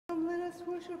us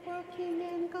worship our King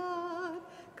and God.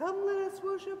 Come, let us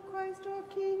worship Christ our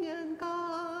King and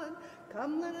God.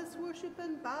 Come, let us worship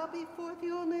and bow before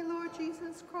the only Lord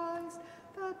Jesus Christ,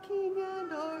 the King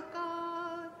and our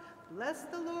God. Bless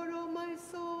the Lord, O my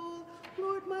soul.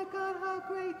 Lord my God, how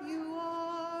great you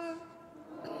are.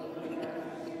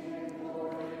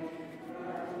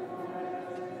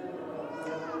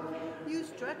 You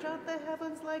stretch out the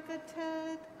heavens like a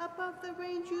tent. Above the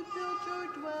range you build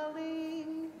your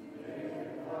dwelling.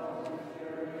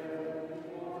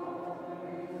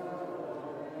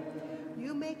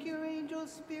 You make your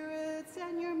angels spirits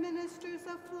and your ministers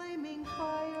a flaming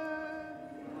fire.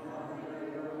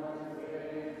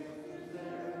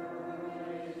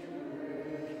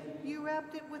 You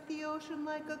wrapped it with the ocean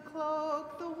like a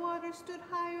cloak. The water stood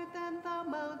higher than the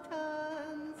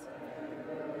mountains.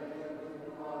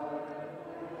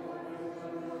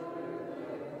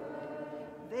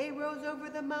 They rose over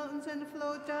the mountains and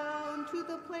flowed down to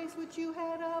the place which you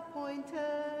had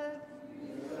appointed.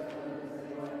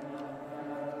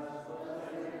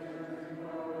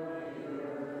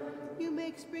 You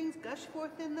make springs gush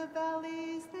forth in the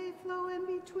valleys. They flow in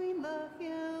between the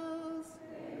hills.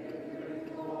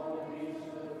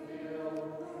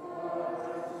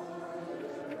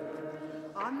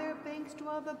 On their banks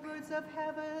dwell the birds of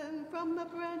heaven. From the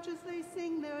branches they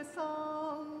sing their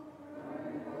song.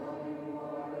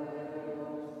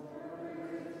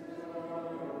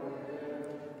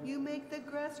 You make the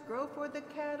grass grow for the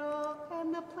cattle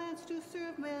and the plants to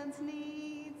serve man's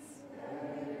needs.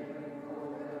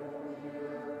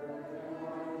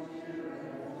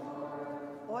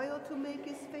 Oil to make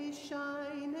his face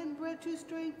shine and bread to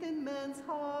strengthen man's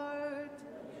heart.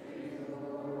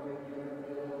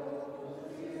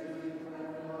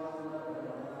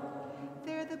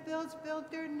 There the birds build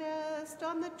their nest.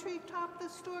 On the treetop the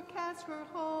stork has her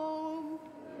home.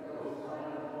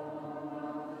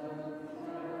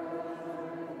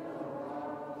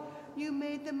 You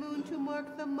made the moon to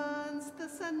mark the months. The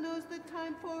sun knows the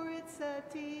time for its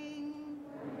setting.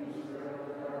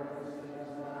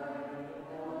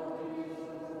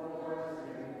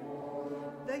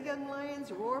 The young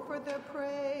lions roar for their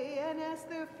prey and ask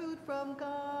their food from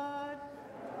God.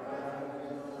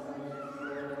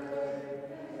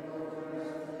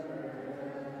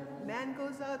 Man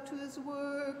goes out to his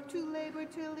work to labor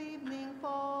till evening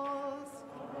falls.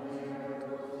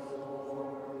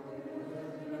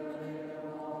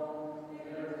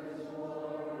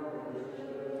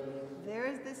 There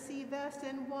is the sea vast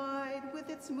and wide, with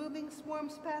its moving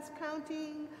swarms past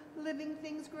counting, living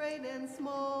things great and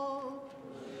small.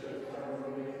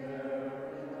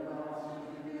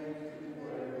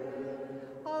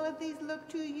 All of these look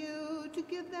to you to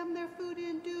give them their food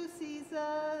in due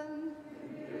season.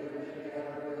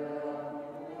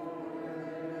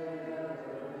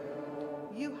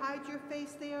 You hide your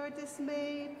face, they are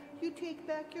dismayed. You take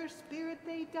back your spirit,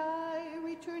 they die,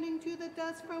 returning to the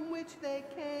dust from which they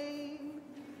came.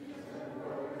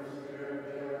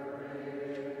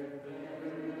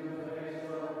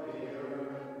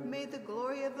 May the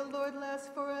glory of the Lord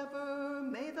last forever.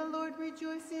 May the Lord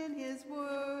rejoice in his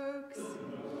works.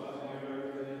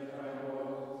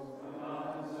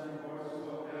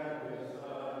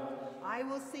 I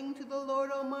will sing to the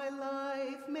Lord all my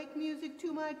life, make music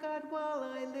to my God while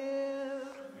I live.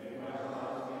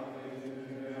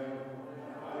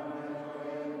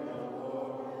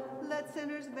 Let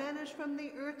sinners vanish from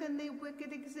the earth and the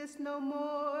wicked exist no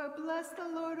more. Bless the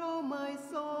Lord, O my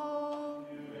soul.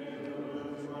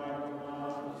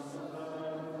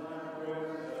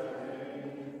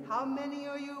 How many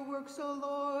are your works, O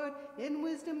Lord? In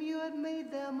wisdom you have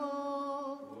made them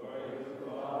all.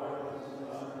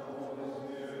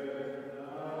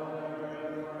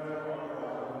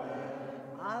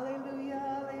 Alleluia,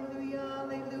 alleluia,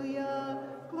 alleluia.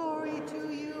 Glory to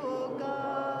you, O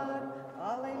God.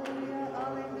 Alleluia,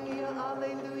 alleluia,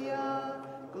 alleluia.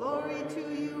 Glory to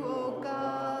you, O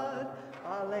God.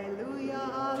 Alleluia,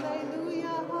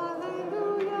 alleluia,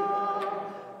 alleluia.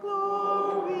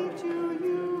 Glory to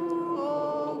you,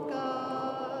 O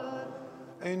God.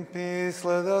 In peace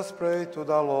let us pray to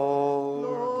the Lord.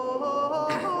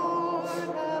 Lord,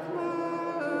 have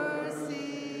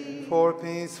mercy. For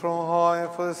peace from high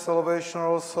and for the salvation of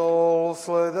our souls,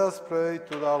 let us pray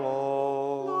to the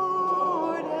Lord.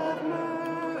 Lord, have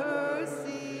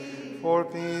mercy. For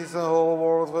peace in the whole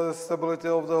world, for the stability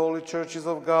of the holy churches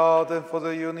of God, and for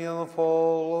the union of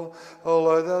all,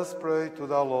 let us pray to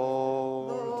the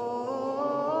Lord.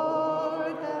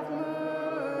 Lord, have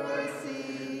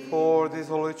mercy. For this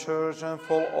holy church and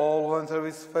for all who enter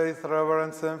with faith,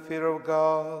 reverence, and fear of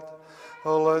God,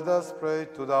 let us pray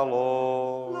to the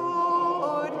Lord.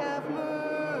 Lord, have mercy.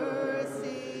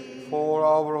 For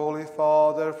our Holy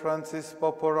Father, Francis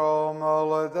Papa Roma,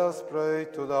 let us pray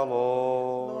to the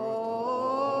Lord.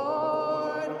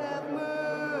 Lord, have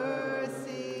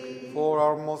mercy. For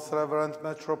our most reverend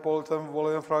Metropolitan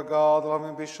William Fragad,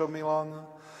 loving Bishop Milan,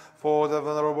 for the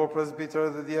Venerable Presbyter,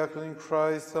 the Diacon in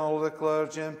Christ, and all the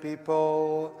clergy and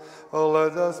people,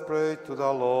 let us pray to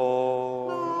the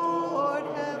Lord. Lord,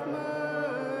 have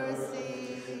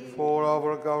mercy. For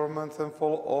our government and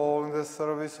for all in the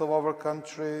service of our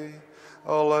country,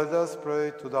 let us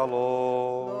pray to the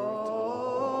Lord.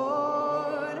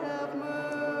 Lord, have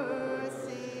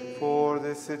mercy. For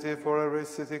this city, for every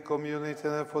city community,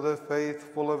 and for the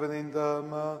faithful living in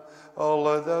them,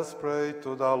 let us pray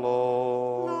to the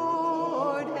Lord.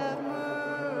 Lord, have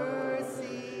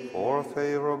mercy. For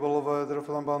favorable weather,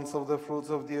 for abundance of the fruits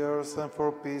of the earth, and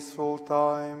for peaceful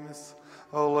times,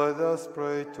 let us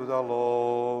pray to the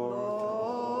Lord.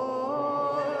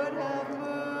 Lord, have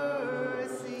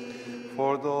mercy.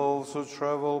 For those who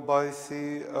travel by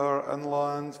sea, air, and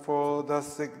land, for the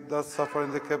sick, the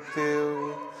suffering, the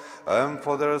captive, and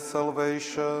for their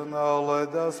salvation,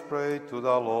 let us pray to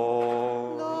the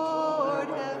Lord. Lord,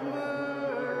 have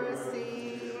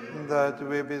mercy. That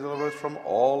we be delivered from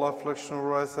all affliction,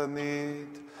 rest, and need,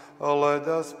 let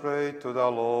us pray to the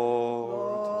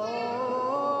Lord.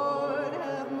 Lord,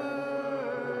 have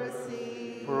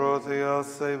mercy. Protect us,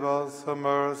 save us, have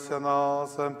mercy on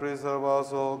us, and preserve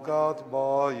us, O God,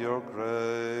 by your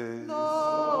grace.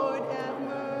 Lord, have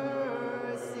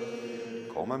mercy.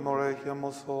 Commemorate,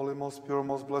 most holy, most pure,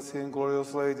 most blessed, and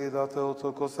glorious Lady, that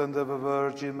Theotokos and the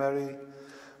Virgin Mary,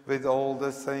 with all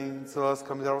the saints, let us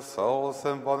commit ourselves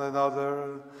and one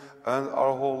another, and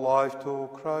our whole life to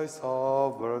Christ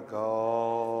our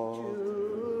God.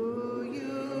 To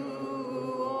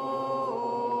you,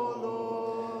 O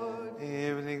Lord.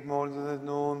 Evening, morning, and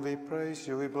noon, we praise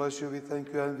you, we bless you, we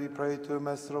thank you, and we pray to you,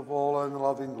 Master of all and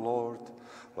loving Lord.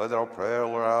 Let our prayer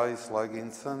rise like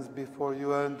incense before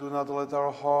you, and do not let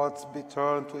our hearts be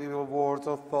turned to evil words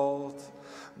or thoughts,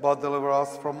 but deliver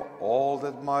us from all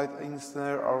that might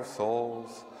ensnare our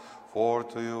souls. For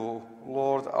to you,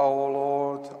 Lord,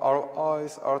 our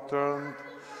eyes are turned,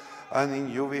 and in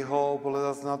you we hope. Let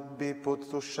us not be put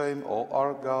to shame, O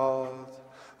our God.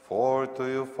 For to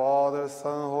you, Father,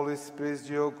 Son, Holy Spirit,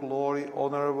 your glory,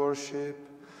 honor, worship,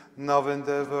 now and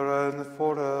ever and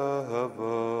forever.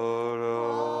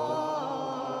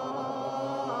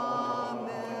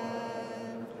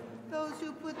 Amen. Those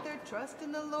who put their trust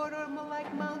in the Lord are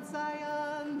like Mount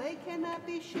Zion. They cannot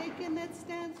be shaken, it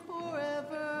stands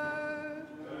forever.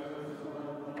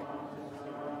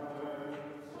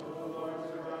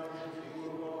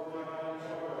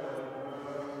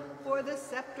 For the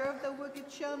scepter of the wicked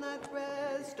shall not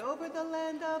rest over the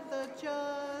land of the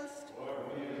just.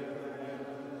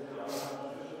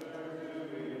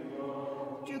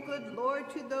 Do good, Lord,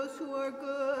 to those who are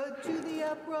good, to the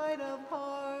upright of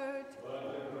heart.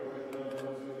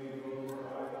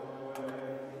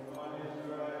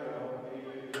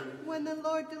 When the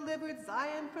Lord delivered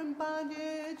Zion from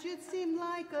bondage, it seemed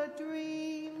like a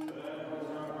dream.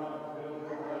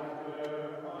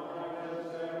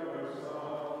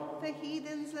 The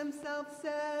heathens themselves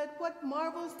said, what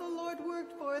marvels the Lord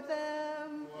worked for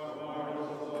them.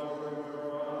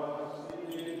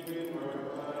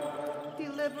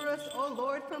 Deliver us, O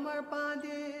Lord, from our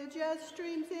bondage, as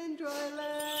streams in dry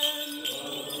land.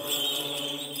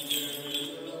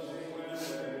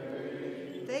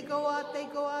 They go out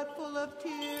full of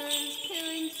tears,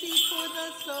 carrying seed for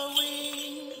the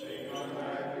sowing.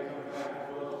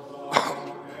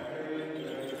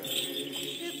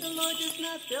 If the Lord does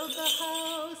not build the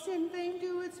house, in vain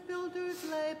do its builders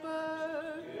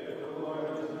labor.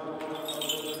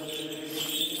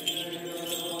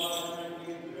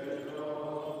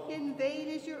 In vain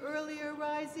is your earlier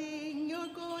rising, your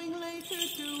going later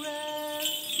to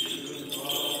rest.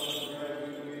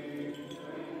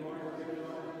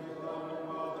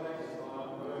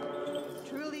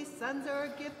 Truly sons are a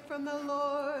gift from the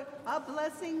Lord, a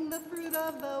blessing, the fruit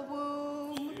of the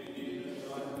womb.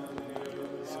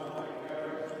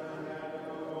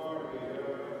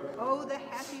 Oh, the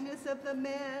happiness of the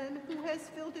man who has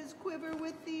filled his quiver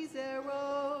with these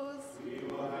arrows.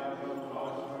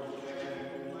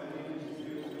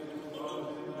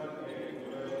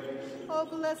 Oh,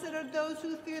 blessed are those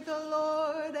who fear the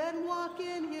Lord and walk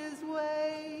in his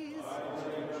ways.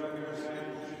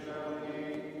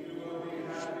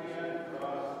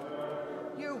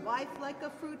 Your wife like a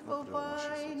fruitful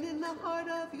vine in the heart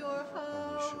of your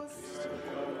house.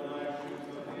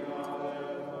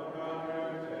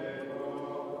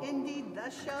 Indeed,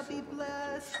 thus shall be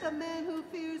blessed the man who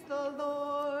fears the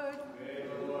Lord.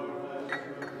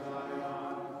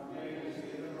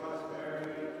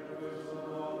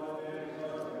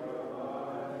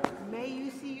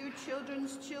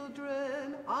 children's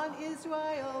children, on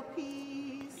Israel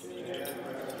peace.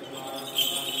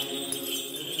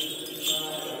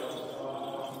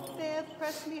 They have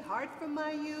pressed me hard from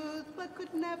my youth, but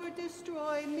could never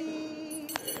destroy me.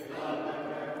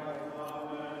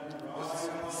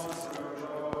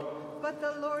 But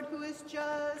the Lord who is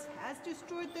just has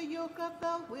destroyed the yoke of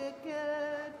the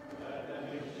wicked.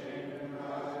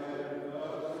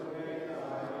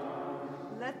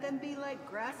 Let them be like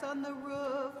grass on the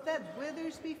roof that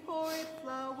withers before it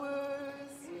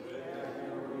flowers.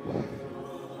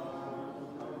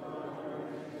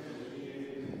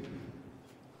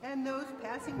 And those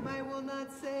passing by will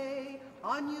not say,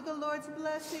 on you the Lord's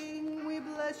blessing, we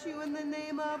bless you in the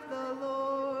name of the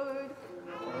Lord.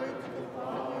 Glory to the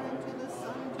Father, and to the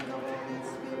Son, and to the Holy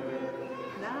Spirit,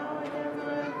 now and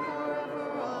ever and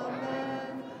forever.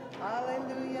 Amen.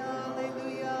 Alleluia,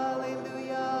 alleluia,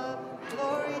 alleluia.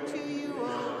 Glory to you,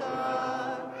 O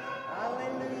God.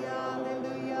 Alleluia,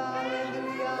 alleluia,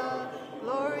 alleluia.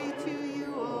 Glory to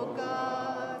you, O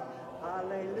God.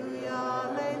 Alleluia,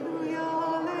 alleluia,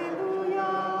 alleluia.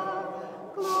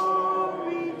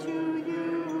 Glory to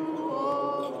you,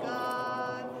 O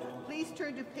God. Please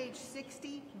turn to page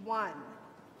 61.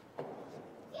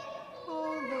 O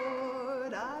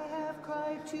Lord, I have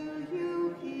cried to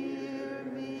you, hear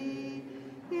me,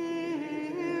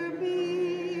 hear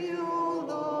me, O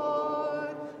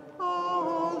Lord,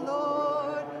 O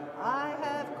Lord, I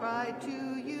have cried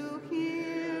to you,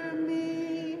 hear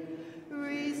me,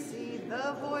 receive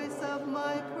the voice of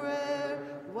my prayer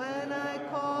when I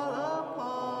call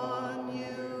upon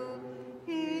you,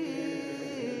 hear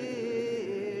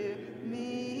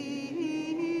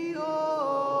me, O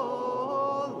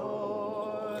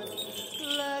Lord,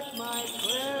 let my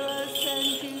prayer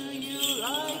ascend to you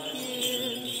like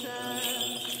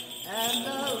incense, and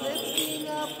the lifting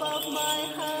up of my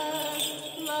hands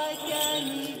like an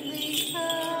evening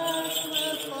sacrifice.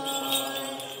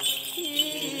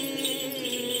 Hear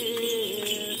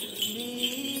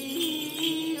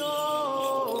me, O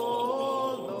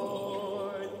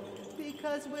Lord,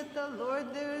 because with the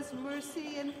Lord there is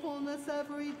mercy and fullness of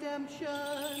redemption.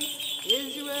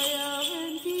 Israel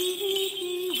indeed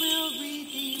he will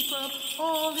redeem from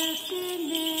all its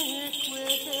iniquity.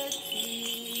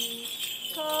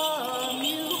 Come,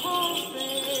 you whole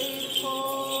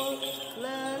faithful,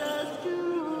 let us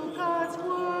do God's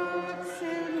works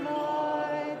in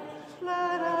light.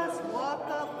 Let us walk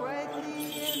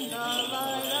uprightly in the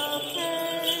light of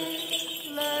faith.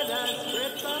 Let us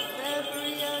rip up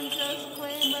every unjust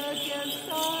claim against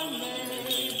our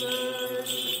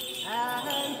neighbors,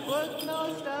 and put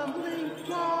no stumbling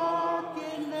block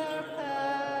in their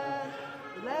path.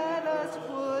 Let us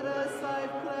put aside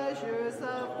pleasures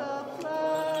of the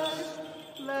flesh.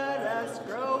 Let us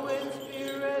grow in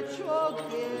spiritual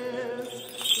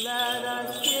gifts. Let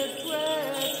us give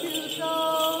bread to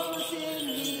those in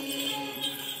need,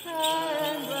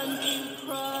 and run to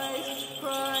Christ,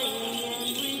 crying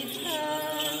in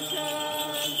repentance.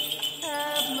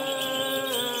 Have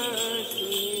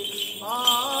mercy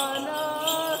on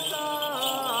us,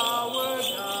 our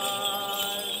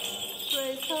God.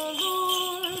 Praise the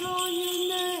Lord, all you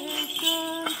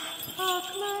nations.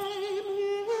 Acclaim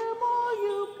him, all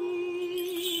you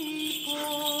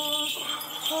people.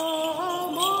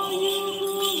 Come, all you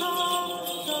who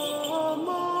love the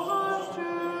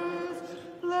martyrs.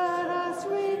 Let us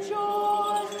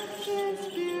rejoice in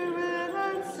spirit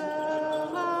and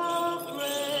celebrate.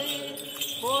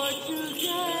 For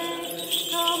today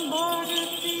the martyr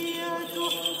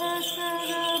Theodore has set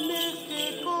a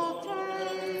mystical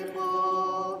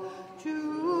table to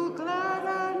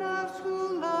gladden us who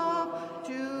love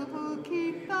to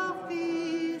keep the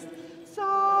feast.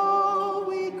 So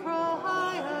we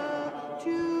cry out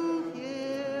to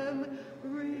him,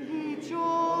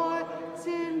 rejoice,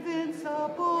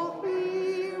 invincible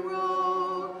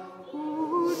hero,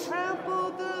 who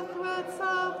trampled the threats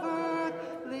of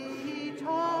earthly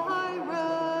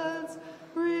tyrants.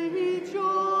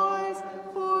 Rejoice,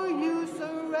 for you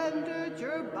surrendered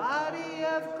your body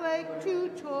of clay to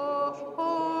torture.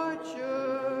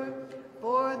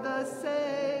 For the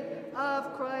sake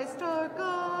of Christ our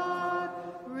God,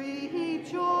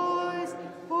 rejoice,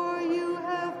 for you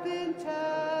have been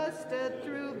tested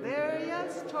through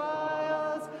various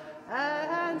trials,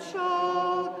 and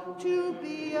shown to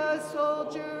be a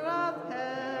soldier of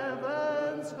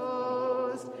heaven's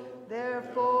host.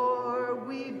 Therefore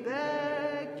we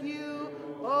beg you,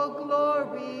 O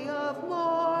glory of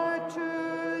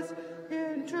martyrs,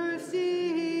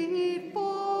 intercede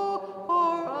for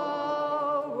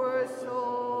our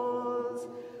souls.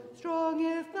 Strong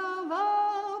is the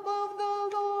love of the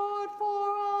Lord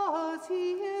for us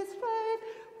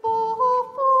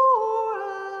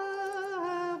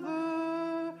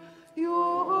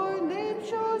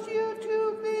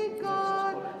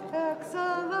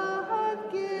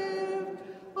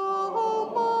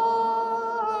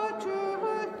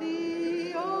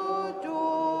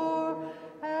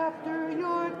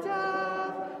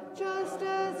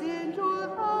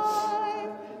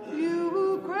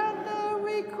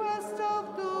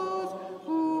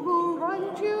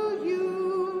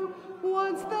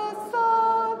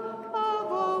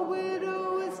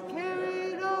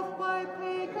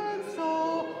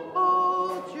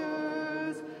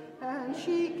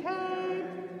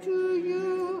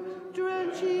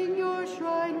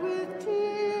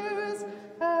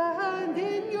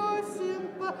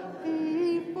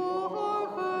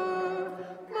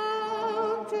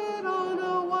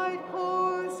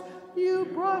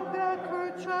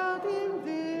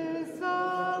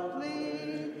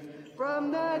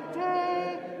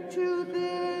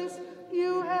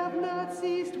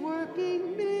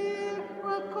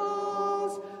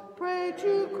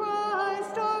to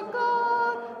Christ our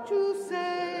God to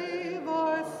save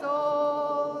our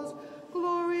souls.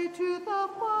 Glory to the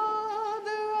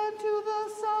Father, and to the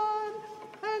Son,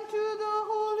 and to the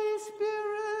Holy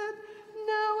Spirit,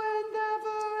 now and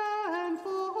ever and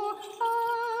forever.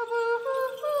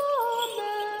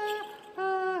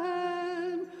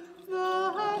 Amen.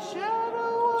 The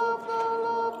shadow of the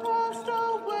law passed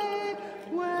away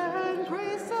when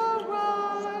grace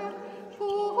arrived.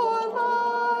 For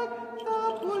like the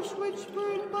bush which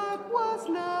burned but was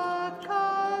not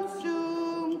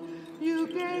consumed, you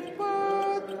gave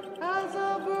birth as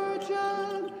a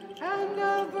virgin, and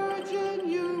a virgin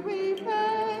you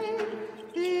remain,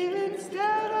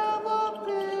 instead of a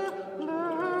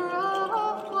pillar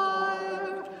of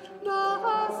fire, the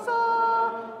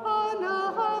son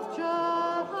of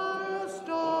just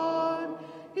dawn,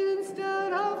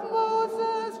 instead of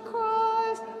Moses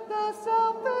Christ, the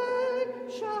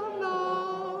salvation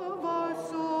of our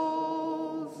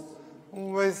souls.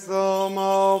 Wisdom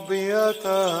of the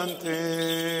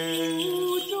eternity.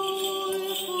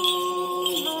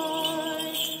 Joyful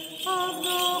light of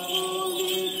the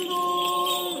holy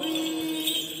glory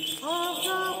of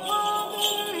the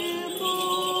Father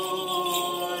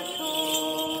immortal,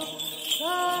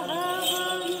 the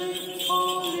heavenly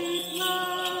holy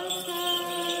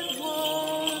blessed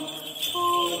one, O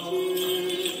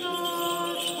Jesus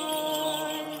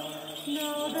Christ.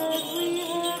 Now that we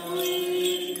have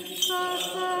reached the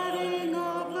setting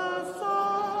of the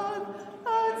sun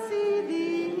and see the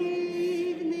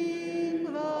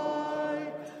evening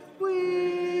light,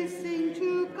 we sing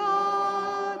to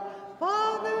God,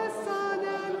 Father, Son,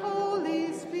 and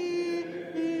Holy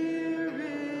Spirit.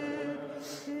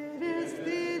 It is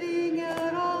fitting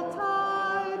at all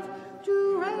times to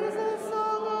raise a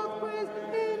song of praise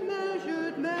in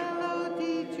measured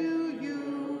melody to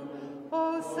you,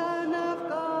 O Son of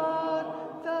God,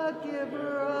 the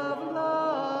giver of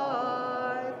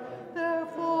life.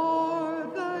 Therefore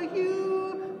the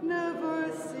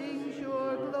universe sings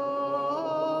your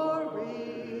glory.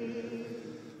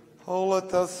 Oh,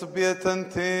 let us be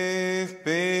attentive.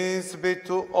 Peace be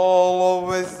to all. O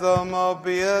wisdom of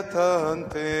the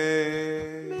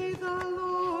eternity. May the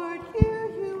Lord hear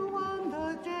you on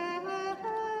the day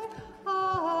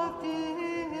of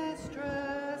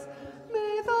distress.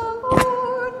 May the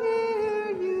Lord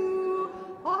hear you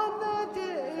on the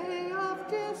day of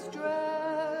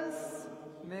distress.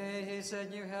 May he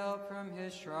send you help from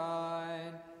his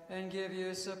shrine and give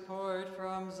you support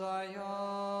from Zion.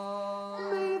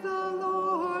 May the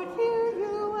Lord hear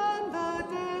you on the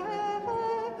day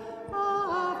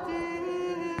of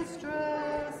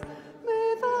distress.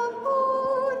 May the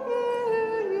Lord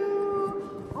hear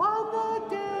you on the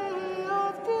day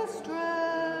of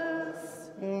distress.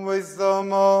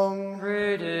 Wisdom of.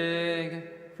 Reading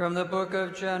from the book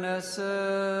of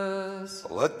Genesis.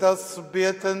 Let us be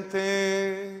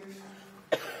attentive.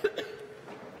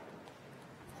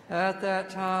 At that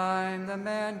time the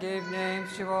man gave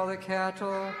names to all the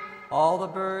cattle, all the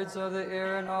birds of the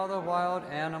air, and all the wild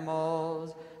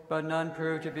animals, but none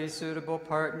proved to be suitable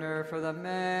partner for the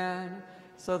man.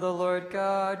 So the Lord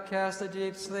God cast a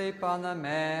deep sleep on the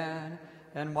man,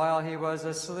 and while he was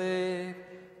asleep,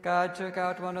 God took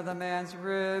out one of the man's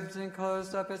ribs and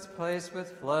closed up its place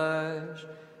with flesh.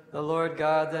 The Lord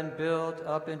God then built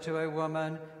up into a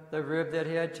woman the rib that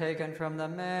he had taken from the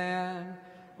man.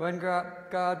 When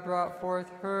God brought forth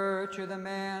her to the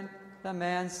man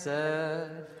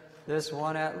said, "This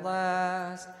one at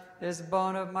last is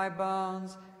bone of my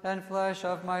bones and flesh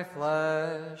of my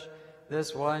flesh.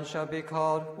 This one shall be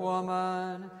called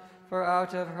woman, for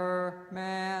out of her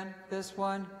man this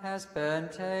one has been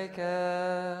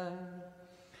taken."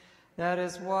 That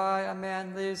is why a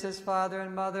man leaves his father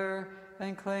and mother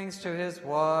and clings to his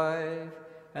wife,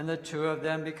 and the two of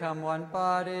them become one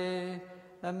body.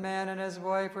 The man and his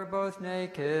wife were both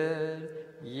naked,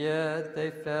 yet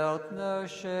they felt no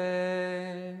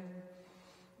shame.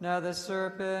 Now the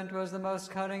serpent was the most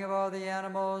cunning of all the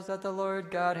animals that the Lord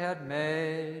God had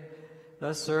made.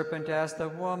 The serpent asked the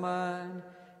woman,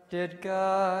 "Did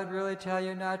God really tell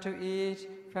you not to eat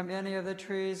from any of the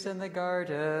trees in the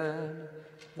garden?"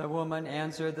 The woman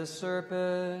answered the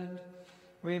serpent,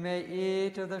 "We may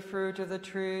eat of the fruit of the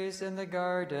trees in the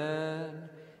garden.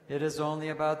 It is only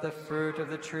about the fruit of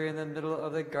the tree in the middle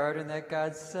of the garden that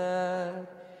God said,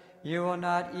 'You will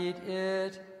not eat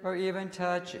it or even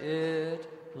touch it,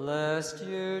 lest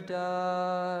you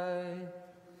die.'"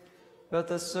 But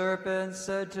the serpent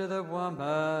said to the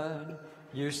woman,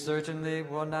 "You certainly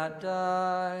will not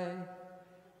die.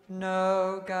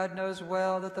 No, God knows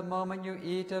well that the moment you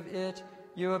eat of it,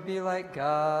 you will be like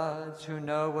gods who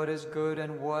know what is good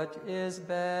and what is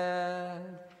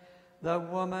bad. The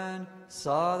woman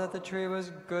saw that the tree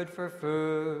was good for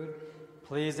food,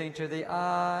 pleasing to the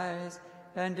eyes,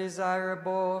 and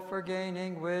desirable for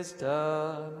gaining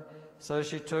wisdom. So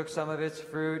she took some of its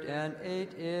fruit and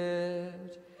ate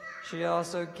it. She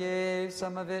also gave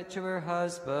some of it to her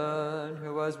husband,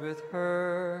 who was with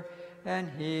her, and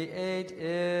he ate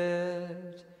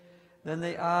it. Then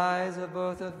the eyes of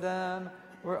both of them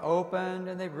were opened,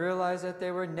 and they realized that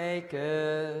they were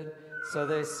naked. So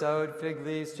they sewed fig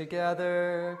leaves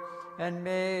together and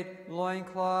made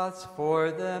loincloths for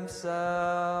themselves.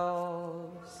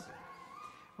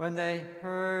 When they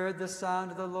heard the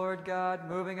sound of the Lord God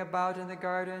moving about in the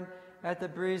garden at the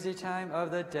breezy time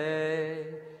of the day,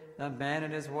 the man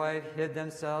and his wife hid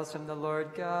themselves from the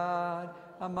Lord God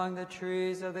among the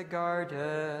trees of the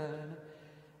garden.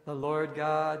 The Lord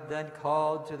God then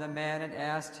called to the man and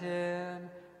asked him,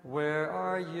 "Where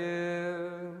are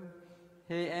you?"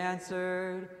 He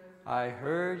answered, "I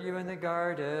heard you in the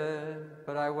garden,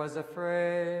 but I was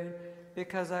afraid,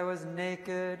 because I was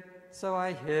naked, so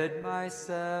I hid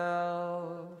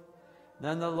myself."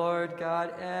 Then the Lord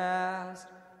God asked,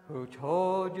 "Who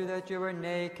told you that you were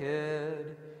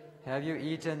naked? Have you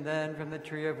eaten then from the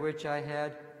tree of which I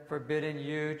had forbidden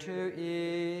you to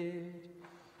eat?"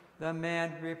 The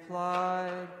man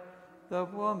replied, "The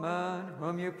woman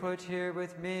whom you put here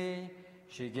with me,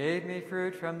 she gave me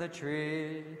fruit from the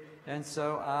tree, and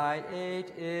so I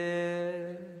ate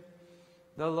it."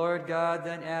 The Lord God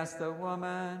then asked the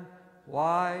woman,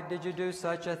 "Why did you do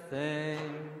such a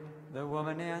thing?" The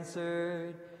woman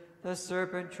answered, "The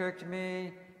serpent tricked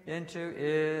me into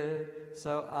it,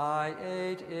 so I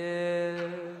ate it."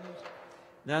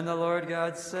 Then the Lord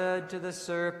God said to the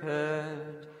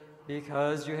serpent,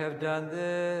 "Because you have done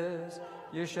this,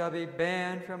 you shall be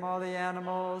banned from all the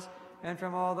animals and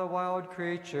from all the wild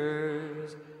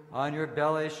creatures. On your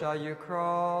belly shall you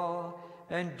crawl,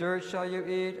 and dirt shall you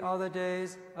eat all the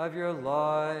days of your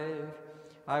life.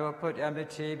 I will put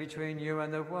enmity between you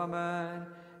and the woman,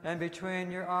 and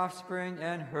between your offspring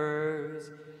and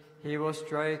hers. He will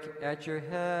strike at your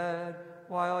head,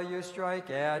 while you strike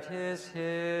at his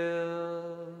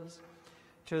heels."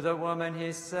 To the woman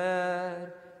he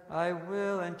said, "I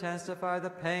will intensify the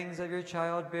pangs of your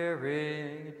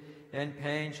childbearing. In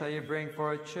pain shall you bring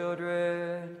forth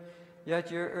children.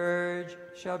 Yet your urge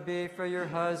shall be for your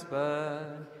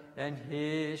husband, and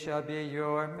he shall be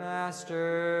your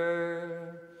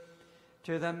master."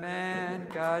 To the man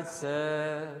God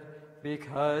said,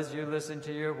 "Because you listened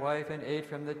to your wife and ate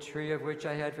from the tree of which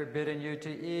I had forbidden you to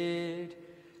eat,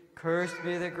 cursed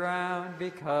be the ground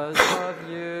because of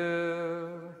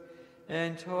you.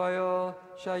 In toil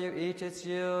shall you eat its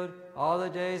yield all the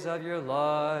days of your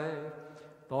life.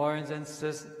 Thorns and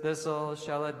thistles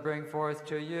shall it bring forth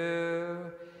to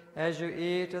you, as you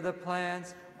eat of the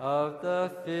plants of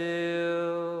the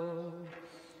field.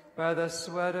 By the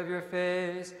sweat of your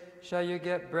face shall you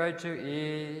get bread to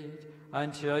eat,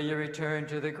 until you return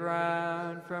to the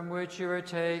ground from which you were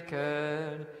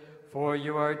taken. For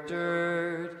you are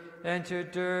dirt, and to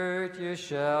dirt you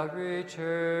shall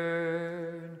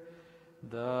return."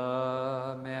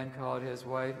 The man called his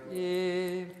wife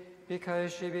Eve,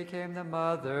 because she became the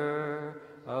mother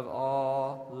of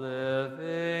all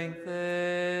living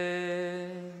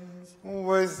things.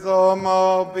 Wisdom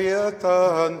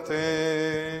obediente.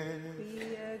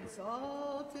 Be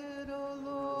exalted, O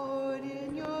Lord,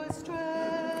 in your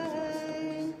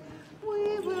strength.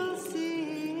 We will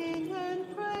sing and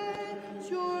praise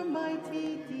your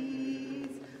mighty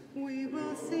deeds. We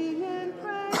will sing and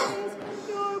praise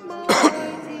your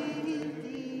mighty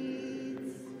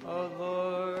deeds. O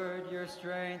Lord, your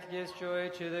strength gives joy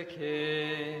to the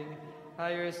King. How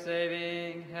your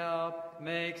saving help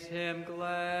makes him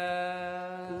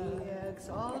glad. Be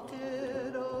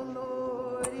exalted, O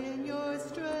Lord, in your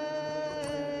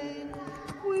strength.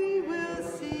 We will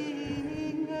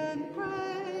sing and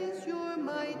praise your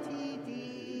mighty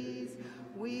deeds.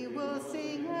 We will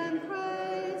sing and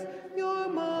praise your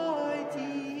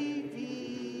mighty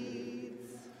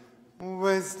deeds.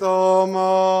 Wisdom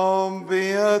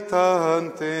obediente.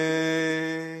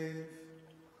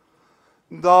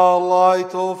 The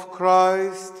light of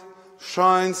Christ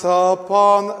shines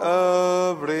upon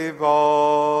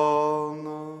everyone.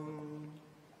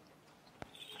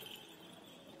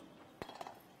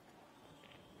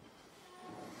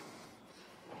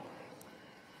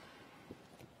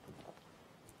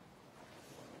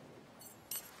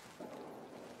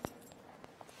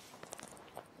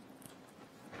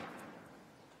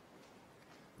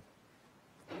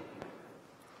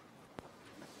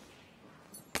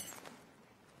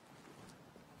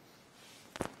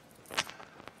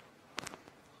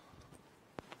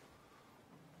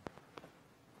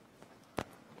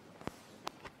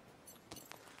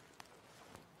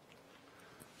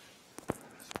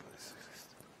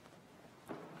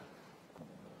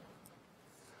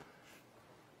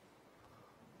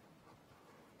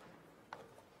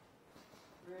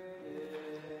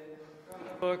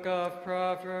 Book of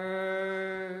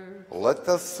Proverbs. Let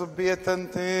us be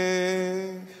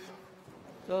attentive.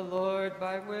 The Lord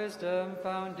by wisdom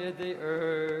founded the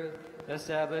earth,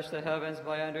 established the heavens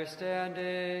by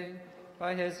understanding.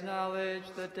 By his knowledge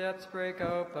the depths break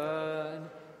open,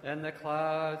 and the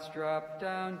clouds drop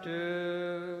down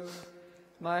dew.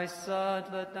 My son,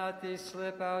 let not these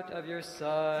slip out of your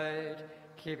sight.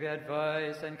 Keep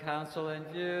advice and counsel in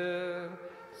view,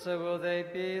 so will they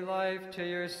be life to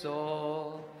your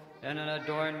soul, and an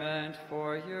adornment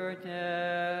for your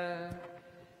neck.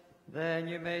 Then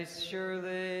you may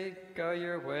surely go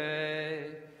your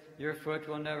way. Your foot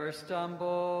will never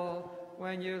stumble.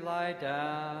 When you lie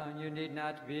down, you need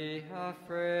not be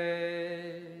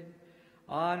afraid.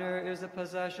 Honor is the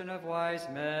possession of wise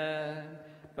men,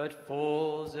 but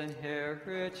fools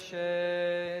inherit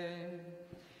shame.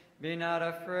 Be not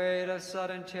afraid of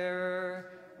sudden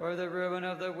terror, or the ruin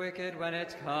of the wicked when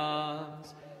it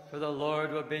comes, for the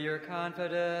Lord will be your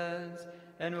confidence,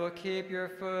 and will keep your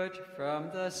foot from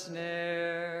the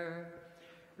snare.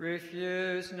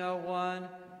 Refuse no one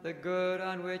the good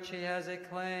on which he has a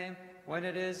claim, when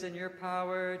it is in your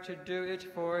power to do it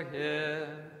for him.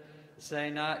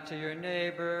 Say not to your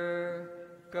neighbor,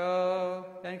 go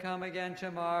and come again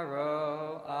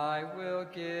tomorrow, I will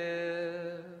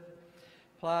give.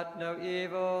 Plot no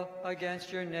evil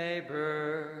against your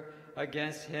neighbor,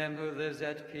 against him who lives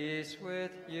at peace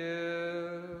with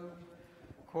you.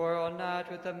 Quarrel not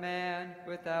with a man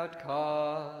without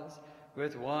cause,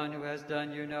 with one who has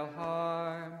done you no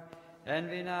harm.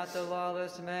 Envy not the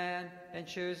lawless man, and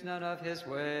choose none of his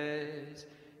ways.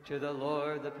 To the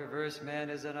Lord the perverse man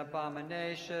is an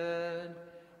abomination,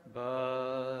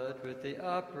 but with the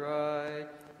upright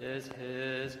is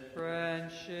his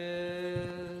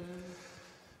friendship.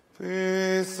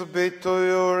 Peace be to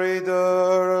you,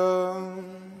 reader.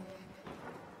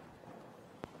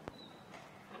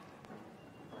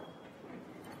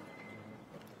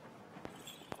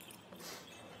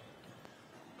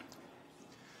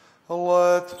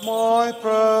 Let my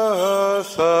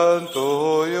present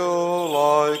to you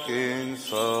like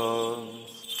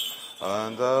incense,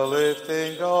 and the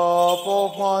lifting up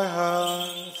of my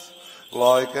hands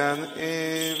like an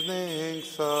evening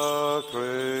sacrifice.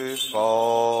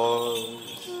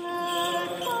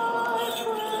 Let my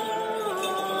prayer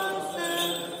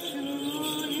ascend to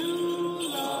you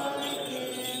like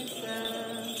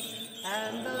incense,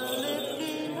 and the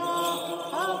lifting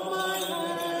up of my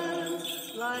hands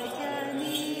like an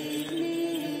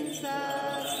evening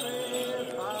sacrifice.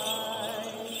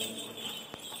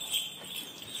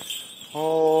 O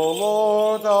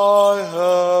Lord, I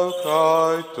have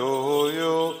cried to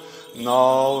you,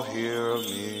 now hear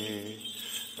me.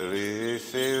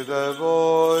 Receive the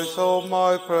voice of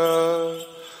my prayer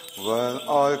when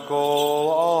I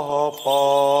call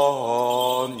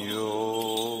upon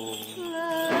you.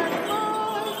 Let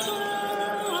my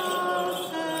prayer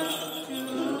ascend to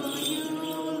you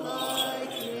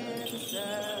like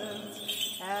incense,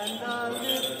 and the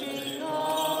lifting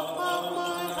up of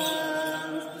my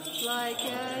hands like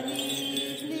an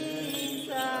evening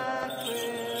sacrifice.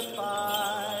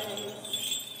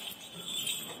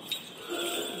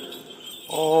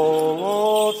 O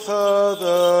Lord, set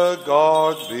a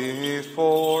guard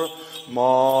before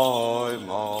my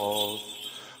mouth,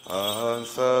 and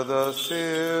set a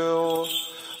seal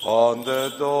on the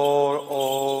door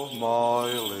of my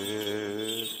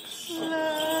lips.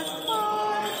 Let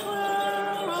my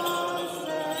prayer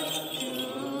ascend to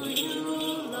you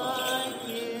like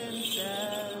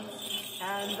incense,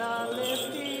 and the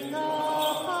lifting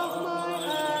up of my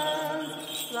hands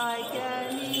like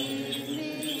an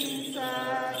evening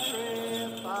sacrifice.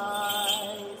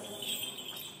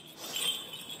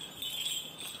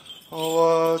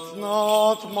 Let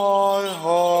not my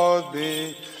heart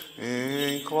be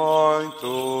inclined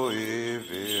to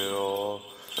evil,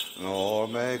 nor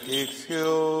make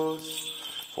excuse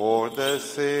for the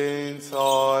sins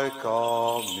I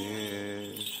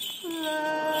commit.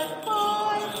 Let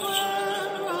my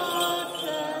prayer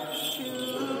ascend to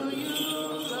you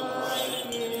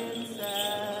like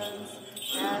incense,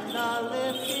 and the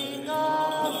lifting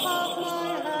up of my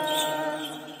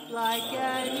hands like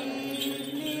an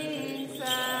evening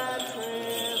sacrifice.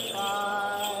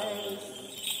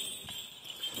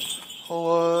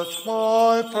 Let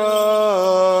my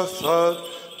prayer ascend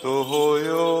to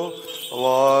you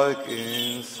like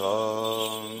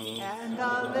incense. And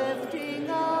the lifting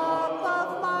up of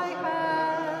my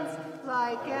hands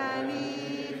like an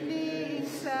evening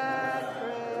sacrifice.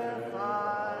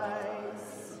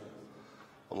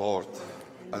 Lord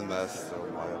and Master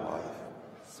of my life,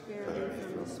 Spare me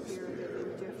from the spirit of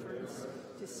indifference,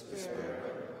 despair,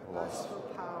 lust for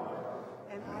power,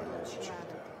 and idle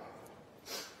chatter.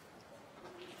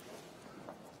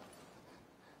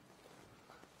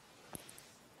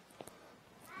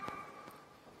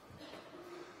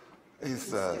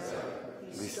 Instead,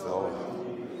 bestow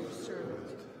on your servant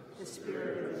the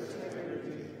spirit of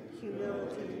integrity,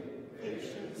 humility,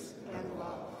 patience, and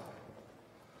love.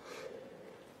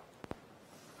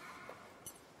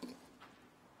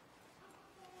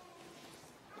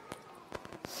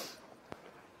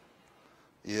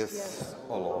 Yes,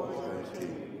 O Lord and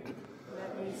King,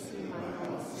 let me see my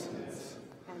own sins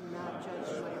and not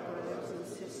judge my brothers and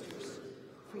sisters,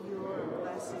 for you are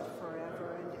blessed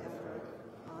forever and ever.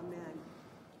 Amen.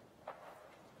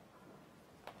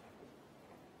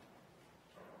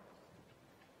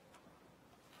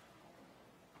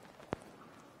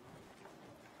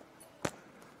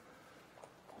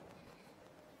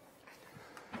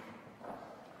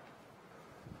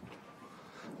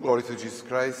 Glory to Jesus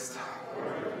Christ.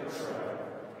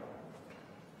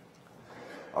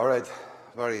 All right,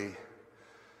 very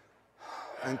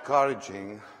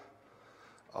encouraging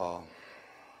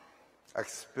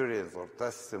experience or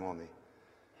testimony,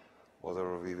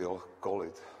 whatever we will call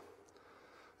it.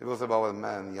 It was about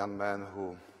a young man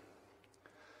who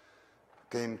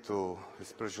came to his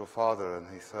spiritual father and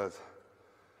he said,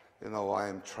 I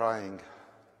am trying to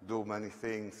do many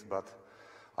things, but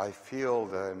I feel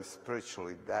that I'm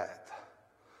spiritually dead.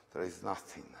 There is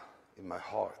nothing in my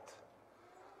heart.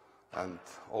 And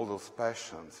all those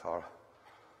passions are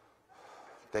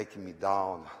taking me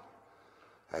down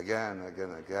again.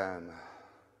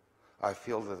 I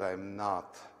feel that I'm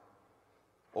not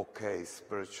okay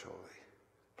spiritually.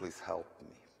 Please help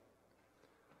me.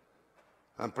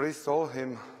 And priest told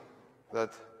him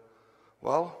that,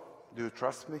 well, do you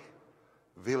trust me?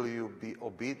 Will you be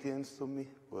obedient to me?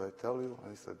 Will I tell you?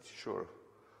 And he said, sure.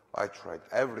 I tried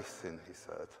everything, he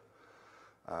said.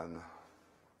 And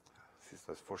he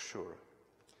said, for sure.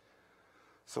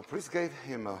 So priest gave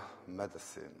him a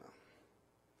medicine,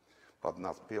 but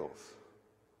not pills,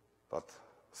 but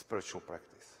spiritual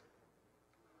practice.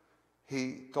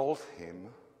 He told him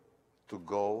to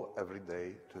go every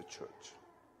day to church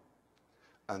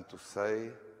and to say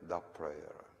the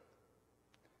prayer.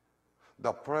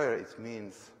 The prayer, it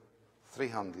means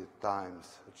 300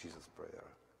 times Jesus' prayer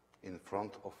in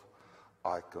front of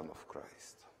icon of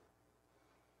Christ.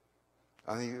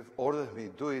 And he ordered me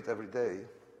to do it every day,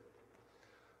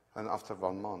 and after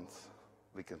 1 month,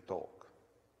 we can talk.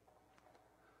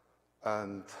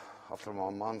 And after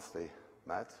 1 month, they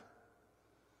met,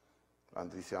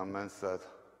 and this young man said,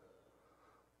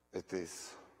 it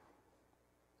is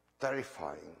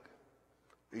terrifying,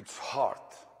 it's hard,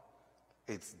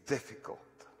 it's difficult.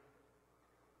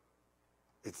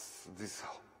 It's this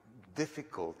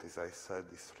difficulties, I said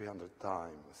this 300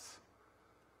 times,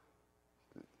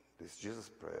 this Jesus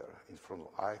prayer in front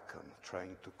of icon,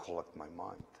 trying to collect my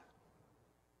mind.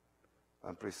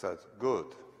 And priest said, good,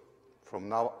 from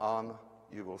now on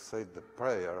you will say the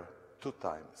prayer 2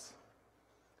 times.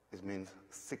 It means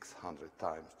 600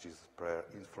 times Jesus prayer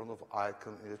in front of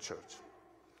icon in the church.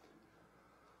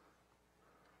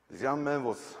 This young man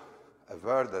was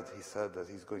aware that he said that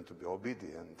he's going to be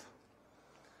obedient,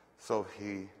 so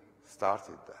he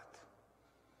started that.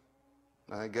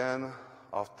 And again,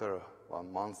 after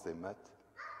 1 month they met,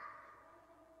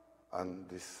 and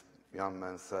this young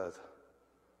man said,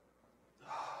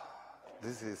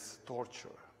 this is torture.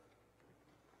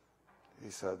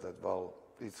 He said that, well,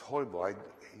 it's horrible.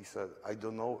 He said, I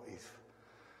don't know if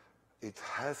it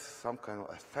has some kind of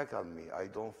effect on me. I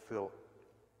don't feel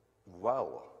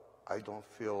well. I don't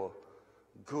feel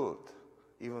good.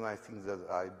 Even I think that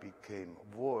I became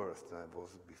worse than I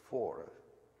was before.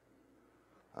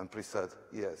 And priest said,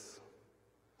 yes,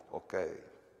 okay,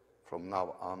 from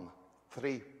now on,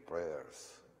 3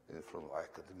 prayers in front of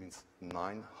icon. It means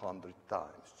 900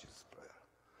 times Jesus prayer.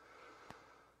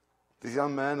 This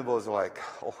young man was like,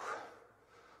 oh,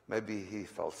 maybe he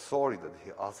felt sorry that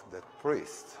he asked that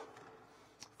priest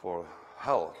for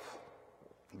help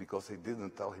because he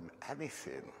didn't tell him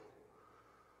anything.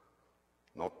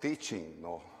 No teaching,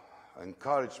 no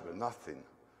encouragement, nothing.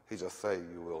 He just said,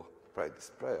 you will pray this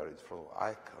prayer in front of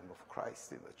icon of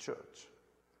Christ in the church.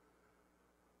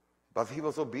 But he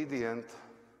was obedient,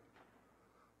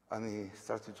 and he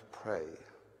started to pray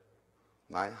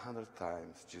 900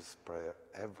 times Jesus prayer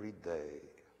every day.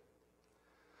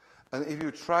 And if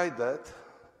you try that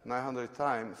 900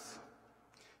 times,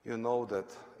 you know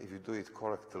that if you do it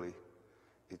correctly,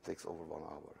 it takes over 1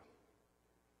 hour.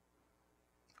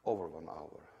 Over 1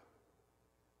 hour.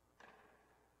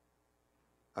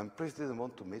 And priest didn't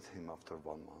want to meet him after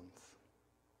 1 month.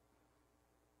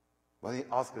 When he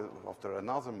asked after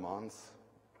another month,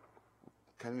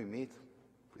 can we meet?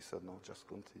 We said, no, just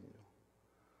continue.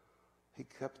 He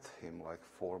kept him like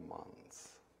 4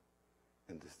 months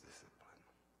in this discipline.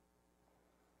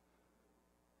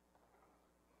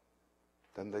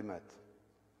 Then they met.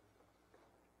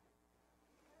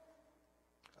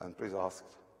 And priest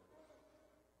asked,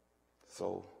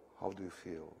 so how do you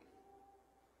feel?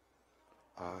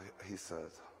 He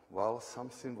said, well,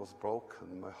 something was broken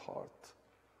in my heart.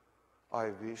 I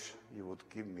wish you would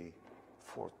give me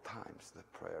 4 times the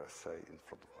prayer, say, in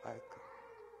front of icon.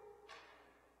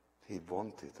 He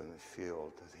wanted and he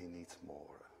felt that he needs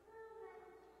more.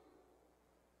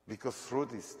 Because through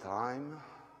this time,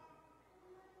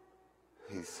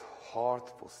 his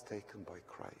heart was taken by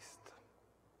Christ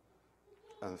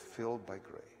and filled by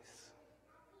grace.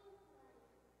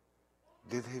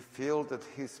 Did he feel that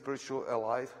he's spiritually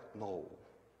alive? No.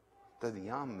 That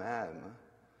young man,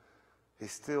 he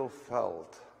still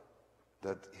felt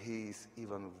that he is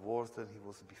even worse than he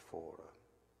was before.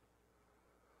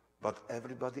 But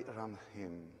everybody around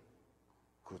him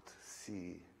could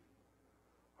see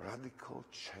radical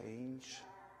change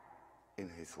in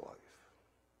his life.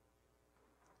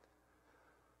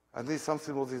 And this is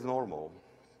something what is normal.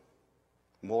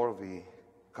 More we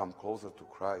come closer to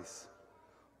Christ,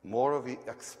 more we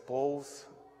expose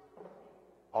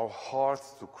our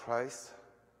hearts to Christ,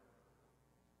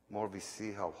 more we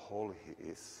see how holy he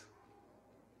is,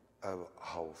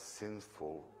 how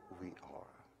sinful we are.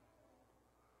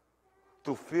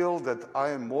 To feel that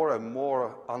I am more and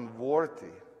more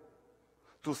unworthy,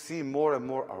 to see more and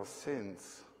more our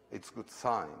sins, it's a good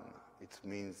sign. It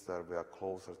means that we are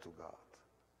closer to God.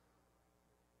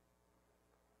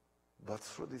 But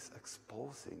through this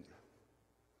exposing,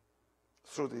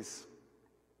 through this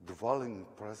dwelling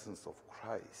presence of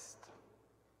Christ,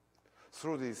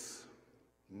 through this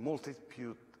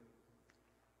multitude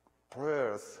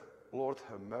prayers, Lord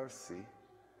have mercy,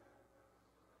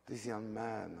 this young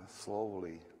man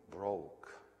slowly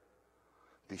broke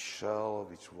the shell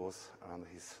which was on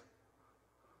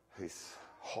his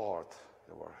heart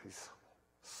or his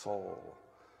soul,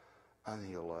 and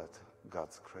he let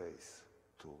God's grace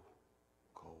to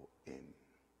go in.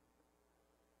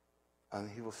 And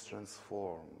he was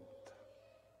transformed.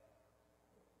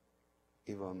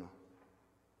 Even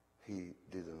he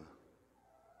didn't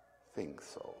think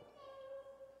so.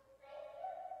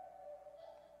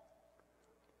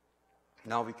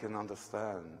 Now we can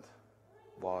understand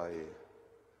why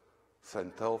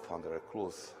Saint Theophan the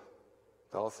Recluse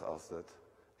tells us that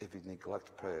if we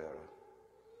neglect prayer,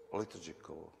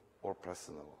 liturgical or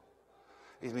personal,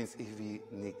 it means if we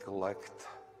neglect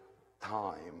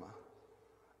time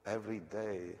every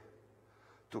day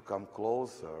to come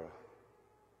closer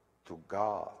to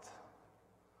God,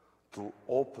 to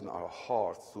open our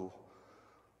hearts, to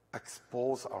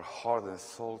expose our heart and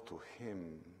soul to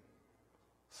Him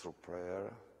through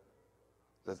prayer,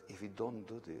 that if we don't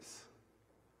do this,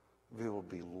 we will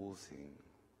be losing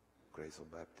grace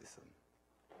of baptism.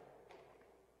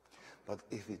 But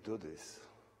if we do this,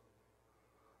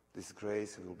 this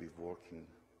grace will be working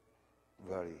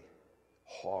very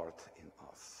hard in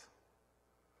us.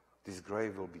 This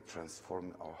grace will be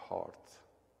transforming our heart,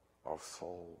 our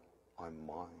soul, our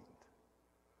mind.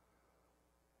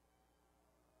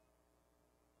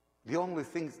 The only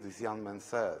thing this young man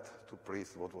said to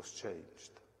priest what was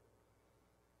changed.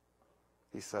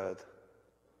 He said,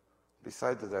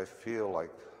 besides that I feel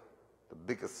like the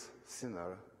biggest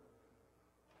sinner,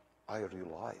 I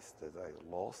realized that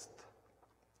I lost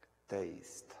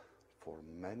taste for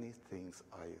many things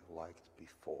I liked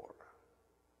before.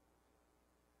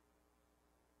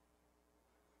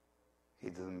 He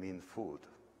didn't mean food.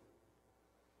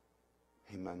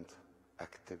 He meant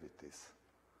activities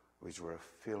which were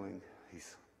filling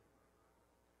his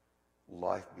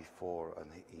life before, and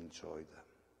he enjoyed them.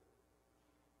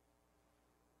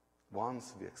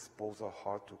 Once we expose our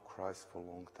heart to Christ for a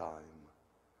long time,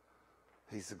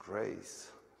 His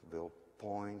grace will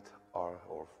point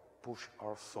or push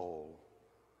our soul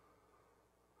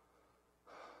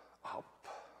up,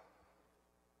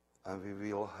 and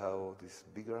we will have this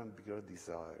bigger and bigger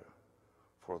desire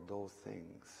for those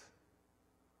things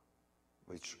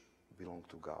which belong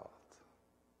to God,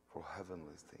 for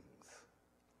heavenly things,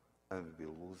 and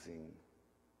we'll be losing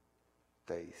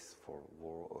taste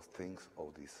for things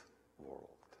of this world.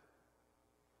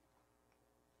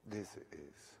 This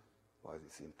is why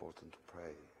it's important to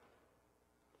pray.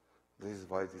 This is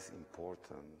why it is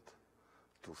important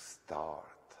to start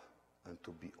and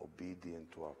to be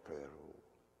obedient to our prayer rule.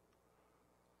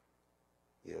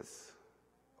 Yes,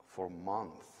 for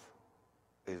months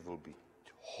it will be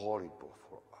horrible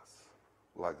for us.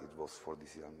 like it was for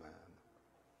this young man.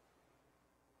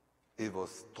 It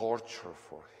was torture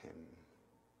for him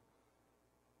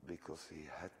because he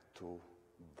had to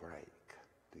break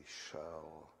the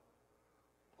shell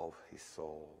of his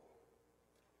soul.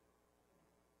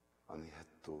 And he had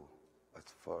to, at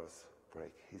first,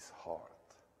 break his heart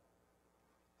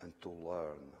and to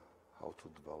learn how to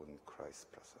dwell in Christ's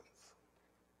presence.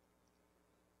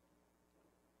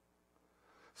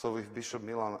 So if Bishop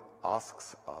Milan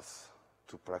asks us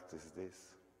to practice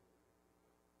this,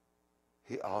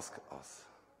 he asks us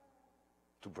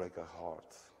to break our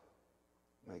hearts.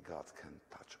 May God can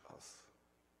touch us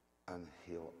and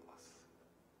heal us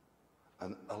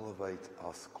and elevate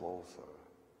us closer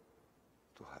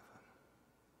to heaven.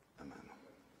 Amen.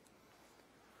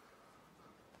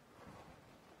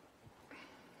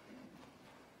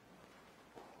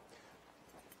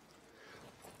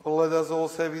 Let us all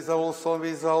say with our soul,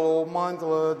 with our whole mind,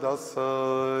 let us say,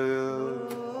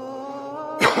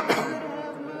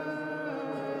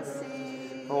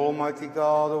 Almighty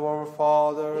God of our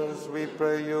fathers, we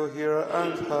pray you hear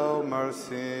and have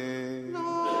mercy.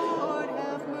 Lord,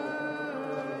 have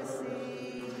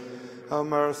mercy. Have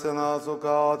mercy on us, O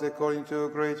God, according to your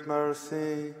great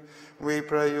mercy. We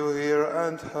pray you hear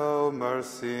and have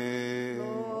mercy.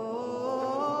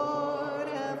 Lord,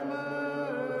 have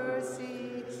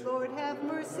mercy. Lord, have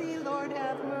mercy. Lord,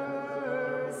 have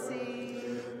mercy.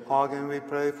 Again we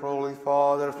pray for Holy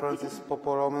Father Francis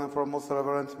Poporom and for Most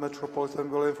Reverend Metropolitan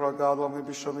William, for God, loving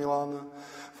Bishop Milan,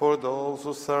 for those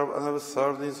who serve and have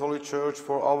served in His Holy Church,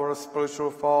 for our spiritual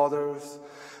fathers,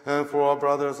 and for our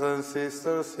brothers and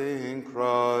sisters in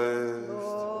Christ.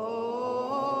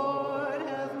 Lord,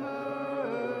 have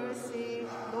mercy.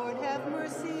 Lord, have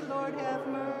mercy. Lord, have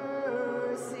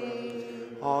mercy.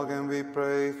 Again we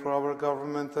pray for our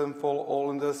government and for all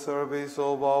in the service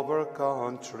of our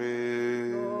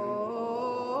country.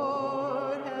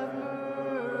 Lord, have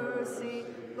mercy.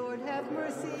 Lord, have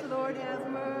mercy. Lord, have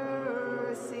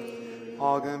mercy.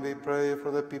 Again we pray for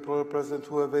the people present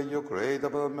who have your great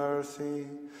abundant mercy,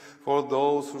 for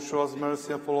those who show us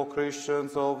mercy and fellow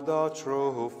Christians of the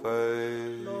true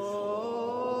faith.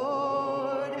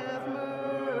 Lord, have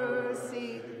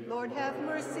mercy. Lord, have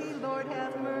mercy. Lord,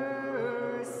 have mercy.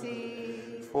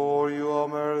 For you are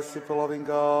merciful, loving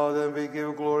God, and we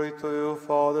give glory to you,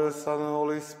 Father, Son, and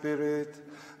Holy Spirit,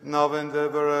 now and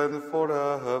ever and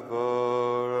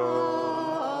forever.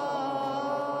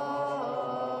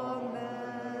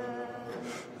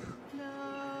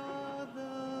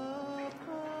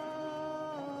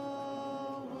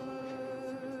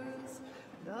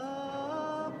 Now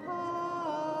the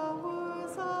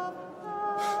powers of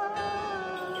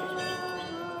heaven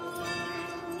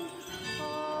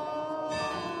are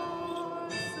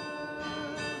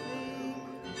serving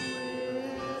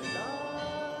with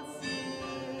us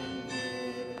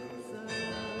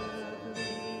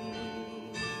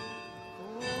indiscernibly.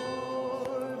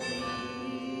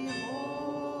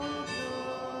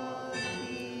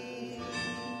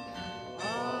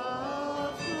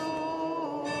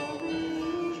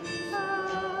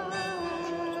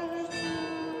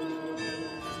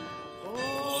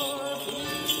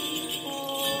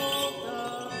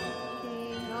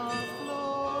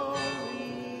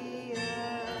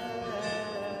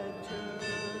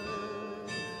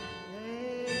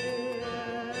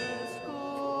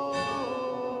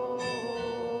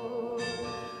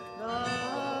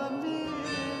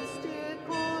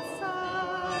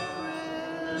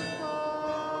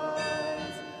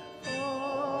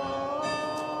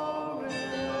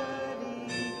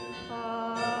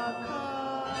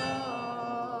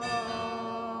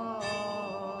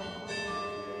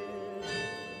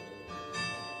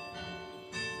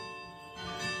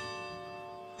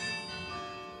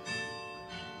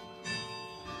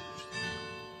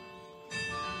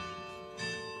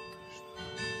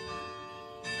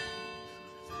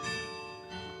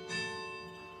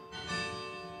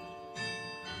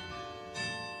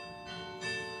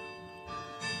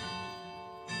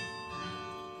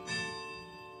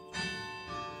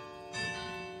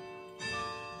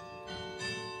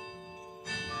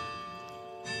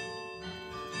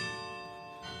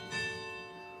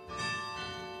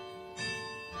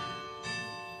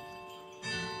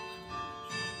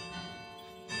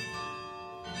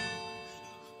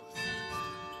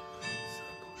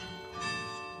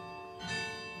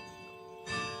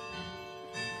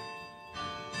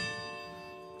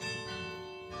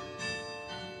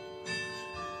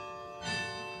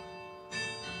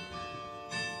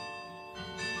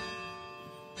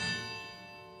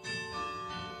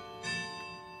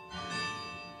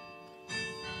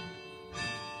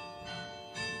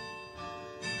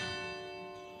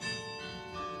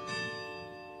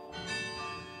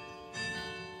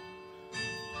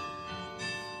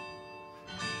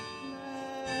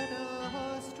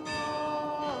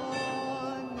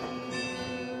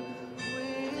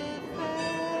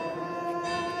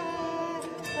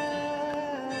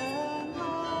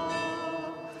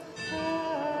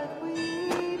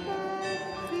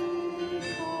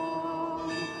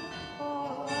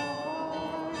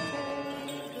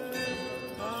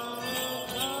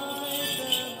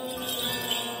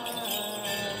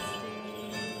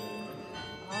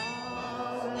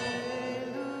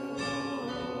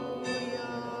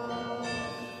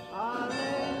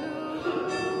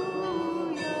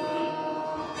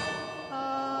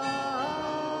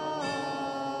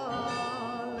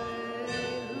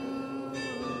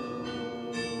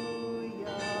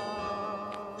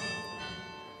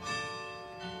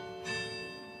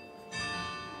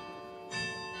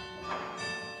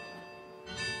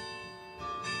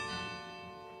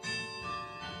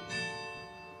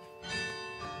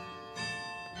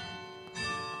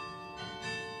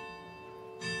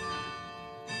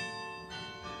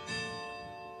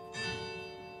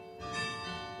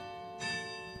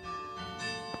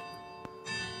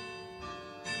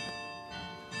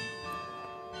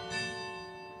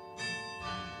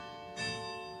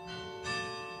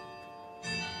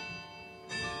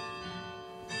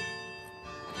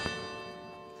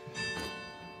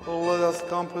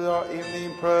 conclude our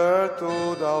evening prayer to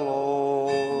the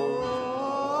Lord.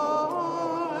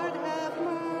 Lord, have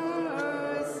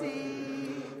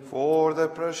mercy. For the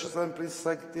precious and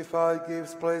presanctified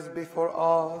gifts placed before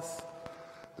us,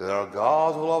 that our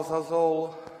God who loves us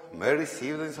all may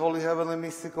receive this holy heavenly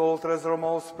mystical treasure of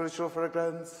most spiritual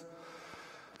fragrance,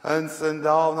 and send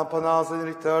down upon us in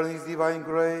return his divine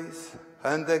grace,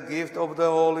 and the gift of the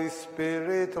Holy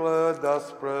Spirit. Let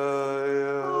us pray.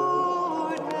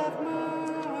 Lord, have mercy.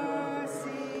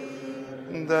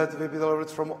 That we be delivered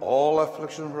from all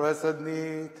affliction, rest, and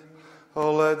need,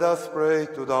 let us pray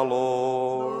to the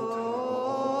Lord.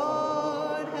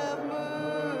 Lord, have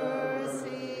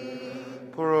mercy.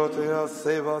 Protect us,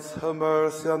 save us, have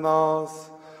mercy on us,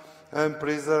 and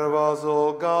preserve us,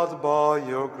 O God, by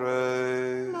your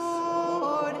grace.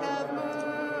 Lord, have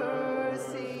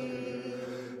mercy.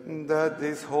 That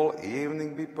this whole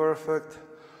evening be perfect,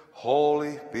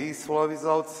 holy, peaceful, and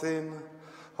without sin,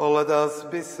 let us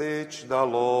beseech the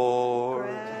Lord.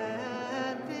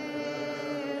 Grant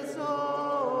this,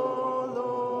 O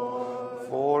Lord.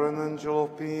 For an angel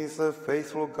of peace, a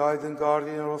faithful guide and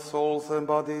guardian of our souls and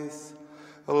bodies,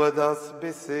 let us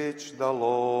beseech the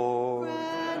Lord.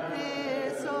 Grant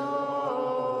this,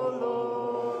 O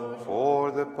Lord.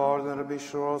 For the pardon and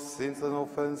remission of sins and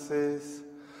offenses,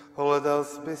 let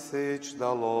us beseech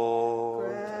the Lord.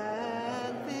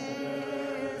 Grant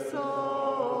this,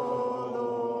 O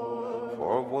Lord.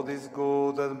 For what is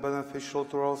good and beneficial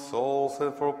to our souls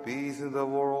and for peace in the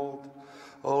world,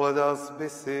 let us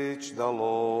beseech the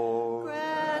Lord.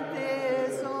 Grant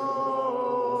this,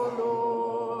 O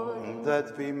Lord.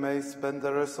 That we may spend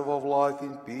the rest of our life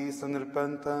in peace and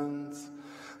repentance,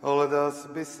 let us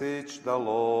beseech the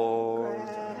Lord.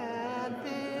 Grant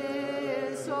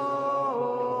this,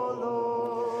 O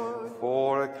Lord.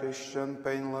 For a Christian,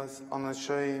 painless,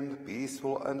 unashamed,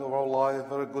 peaceful, and of our life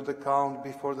for a good account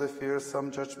before the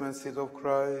fearsome judgment seat of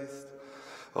Christ,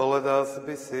 let us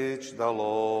beseech the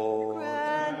Lord.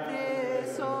 Grant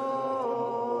this,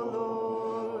 O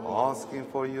Lord. Asking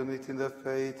for unity in the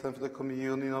faith and for the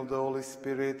communion of the Holy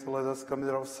Spirit, let us commit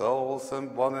ourselves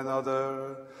and one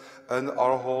another and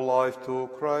our whole life to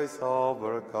Christ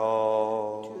our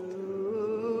God.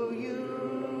 To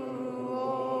you,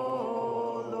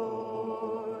 O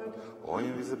Lord. O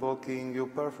invisible King, you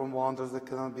perform wonders that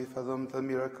cannot be fathomed and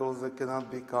miracles that cannot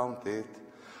be counted.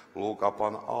 Look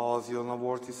upon us, your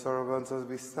unworthy servants, as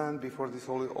we stand before this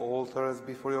holy altar, as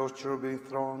before your cherubim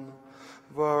throne,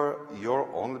 where your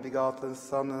only begotten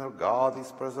Son and our God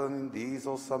is present in these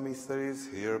awesome mysteries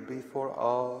here before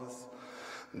us.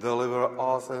 Deliver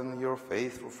us and your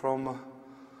faithful from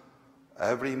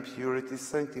every impurity,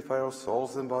 sanctify our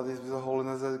souls and bodies with a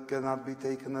holiness that cannot be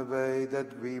taken away,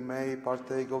 that we may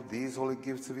partake of these holy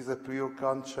gifts with a pure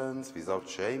conscience, without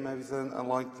shame and with an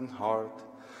enlightened heart.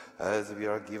 As we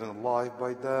are given life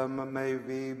by them, may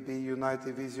we be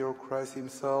united with your Christ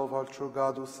himself, our true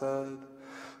God, who said,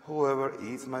 "Whoever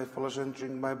eats my flesh and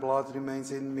drinks my blood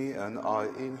remains in me, and I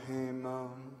in him."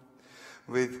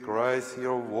 With Christ,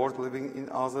 your word living in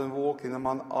us and walking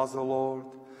among us, O Lord,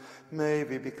 may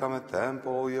we become a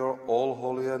temple of your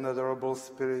all-holy and adorable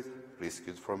Spirit,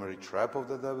 rescued from every trap of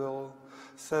the devil,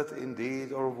 set in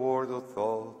deed or word or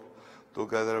thought,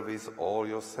 together with all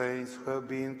your saints who have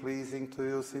been pleasing to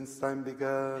you since time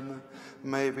began.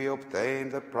 May we obtain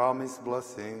the promised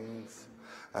blessings,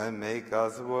 and make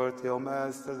us worthy, O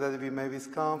Master, that we may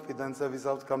with confidence and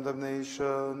without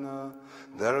condemnation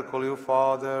dare call you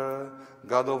Father,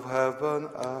 God of heaven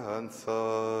and earth.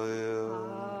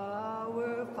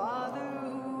 Our Father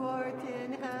who art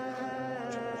in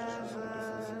heaven,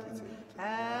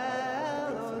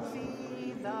 hallowed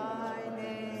be thy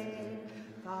name.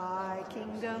 Thy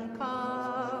kingdom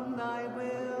come, thy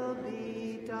will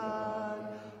be done,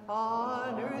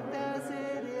 on earth as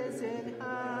it is in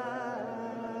heaven.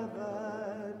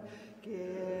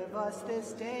 Give us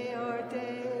this day our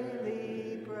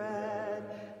daily bread,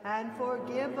 and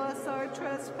forgive us our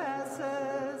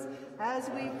trespasses, as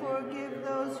we forgive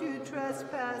those who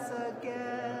trespass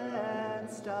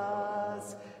against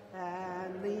us.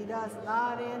 And lead us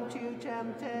not into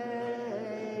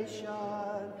temptation,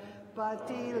 but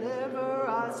deliver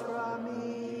us from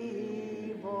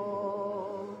evil.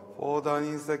 For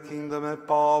thine is the kingdom and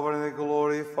power and the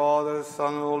glory, Father,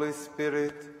 Son, and Holy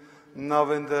Spirit, now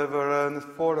and ever and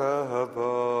forever.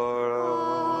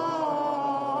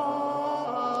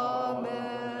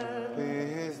 Amen.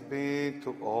 Peace be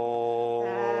to all.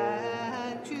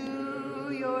 And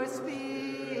to your spirit.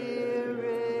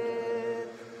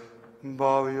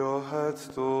 Bow your heads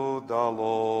to the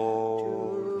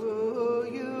Lord. To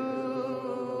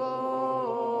you,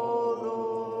 O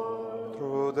Lord.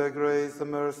 Through through the grace, the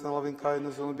mercy, and loving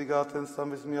kindness, only begotten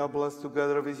Son, with me are blessed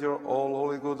together with your all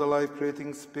holy, good,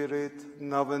 life-creating Spirit,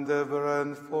 now and ever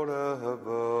and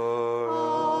forever.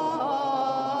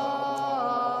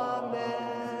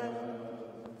 Amen.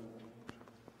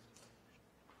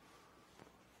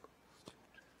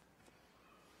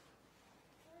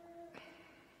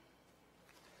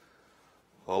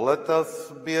 Let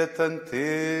us be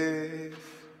attentive.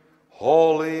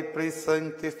 Holy,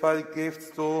 presanctified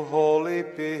gifts to holy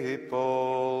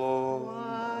people.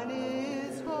 One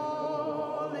is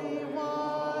holy,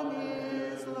 one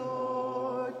is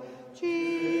Lord,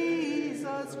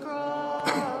 Jesus Christ,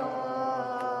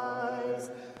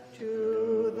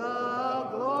 to the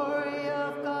glory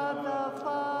of God the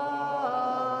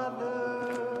Father.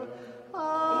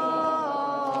 Amen.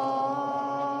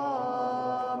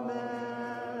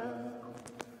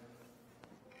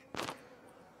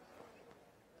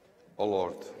 O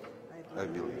Lord, I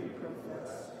believe. and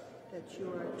profess that you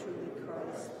are truly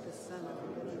Christ, the Son of the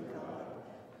living God,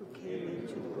 who came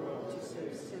into the world to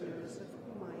save sinners, of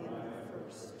whom I am the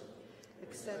first.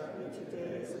 Accept me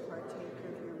today as a partaker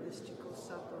of your mystical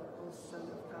supper, O Son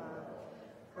of God,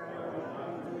 for I will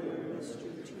not reveal your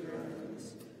mystery to your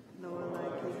enemies, nor will I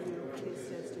give you a kiss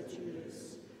as to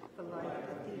Judas, but like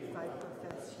a thief I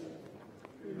profess you.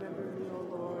 Remember me, O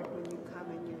Lord, when you come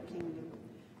in your kingdom.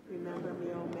 Remember me,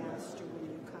 O Master,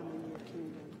 when you come in your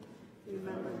kingdom.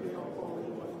 Remember me, O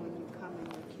Holy One, when you come in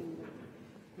your kingdom.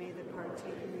 May the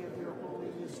partaking of your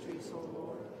holy mysteries, O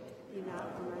Lord, be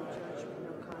not for my judgment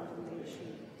or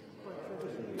condemnation, but for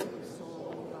the healing of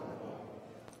soul and body.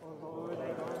 O Lord,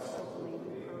 I also believe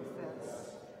and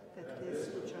profess that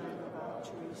this which I am about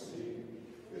to receive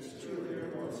is truly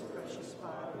your most precious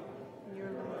body and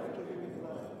your life-giving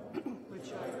blood,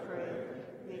 which I pray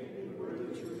make me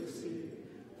worthy to receive,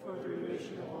 for the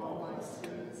remission of all my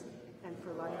sins, and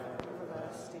for life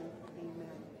everlasting.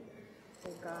 Amen. O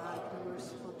God, be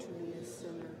merciful to me, a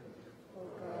sinner. O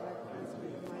God, cleanse me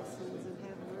of my sins and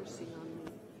have mercy on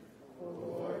me. O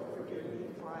Lord, forgive me,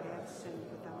 for I have sinned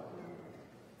without number.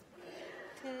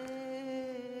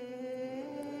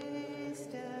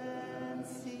 Taste and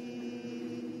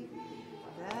see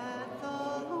that the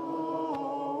Lord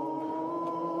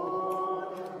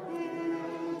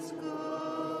is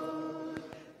good.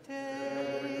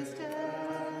 Taste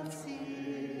and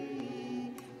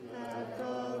see that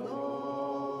the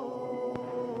Lord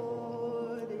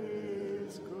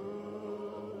is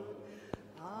good.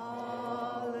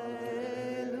 Alleluia.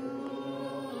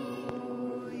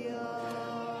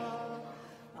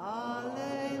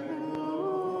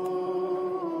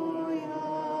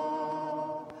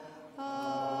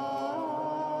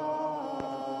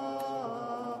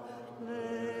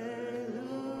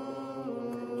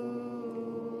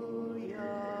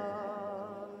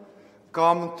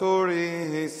 Come to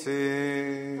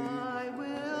receive. I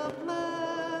will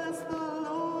bless the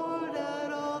Lord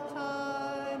at all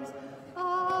times.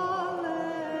 Alleluia.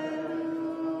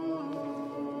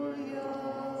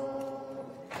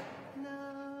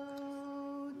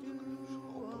 Now do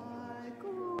I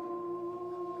go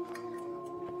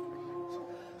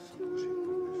to the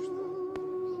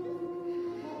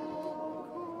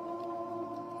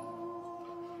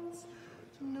cross.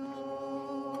 No.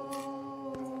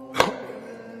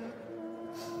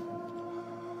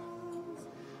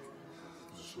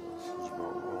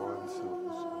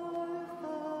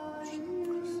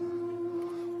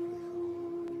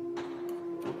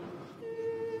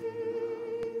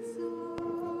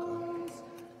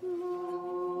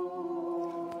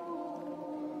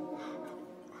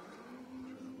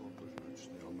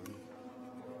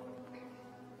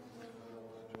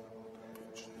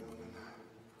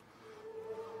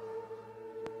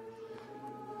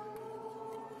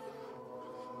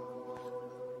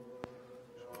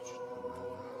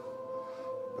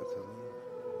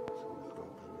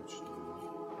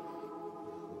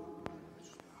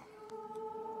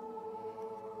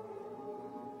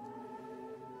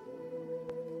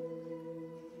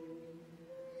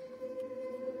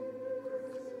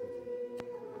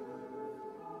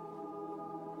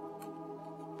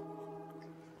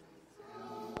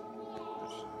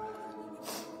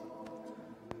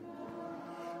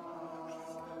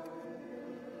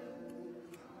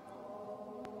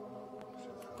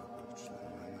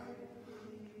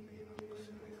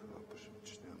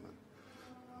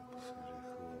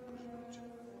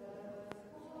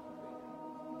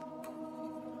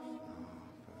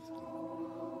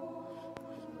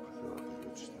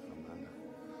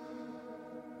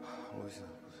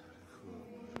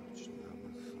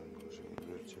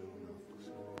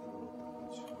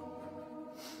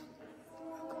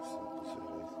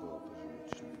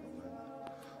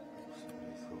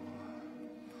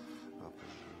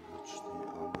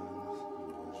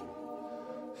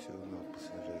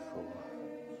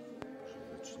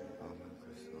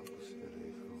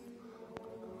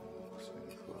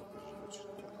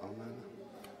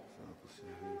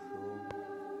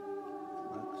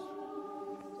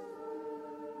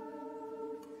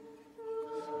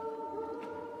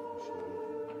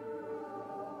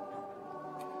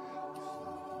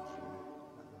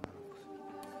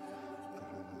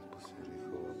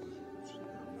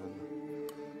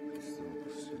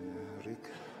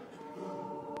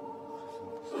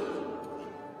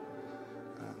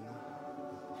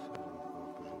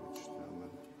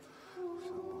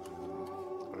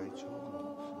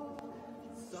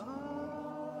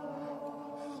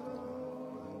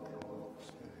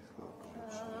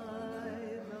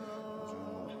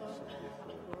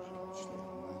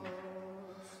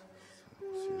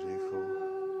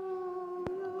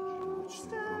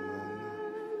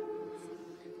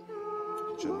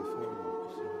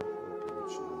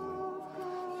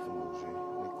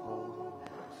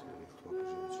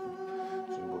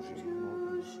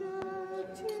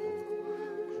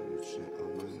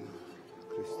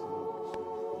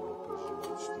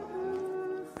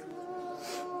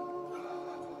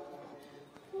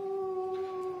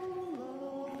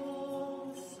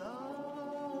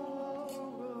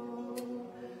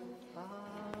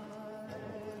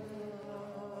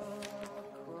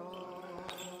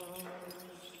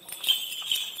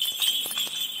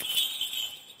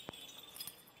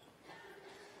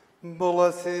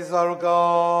 Blessed is our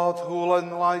God, who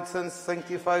enlightens and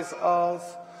sanctifies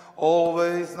us,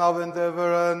 always, now and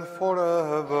ever, and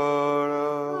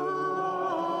forever.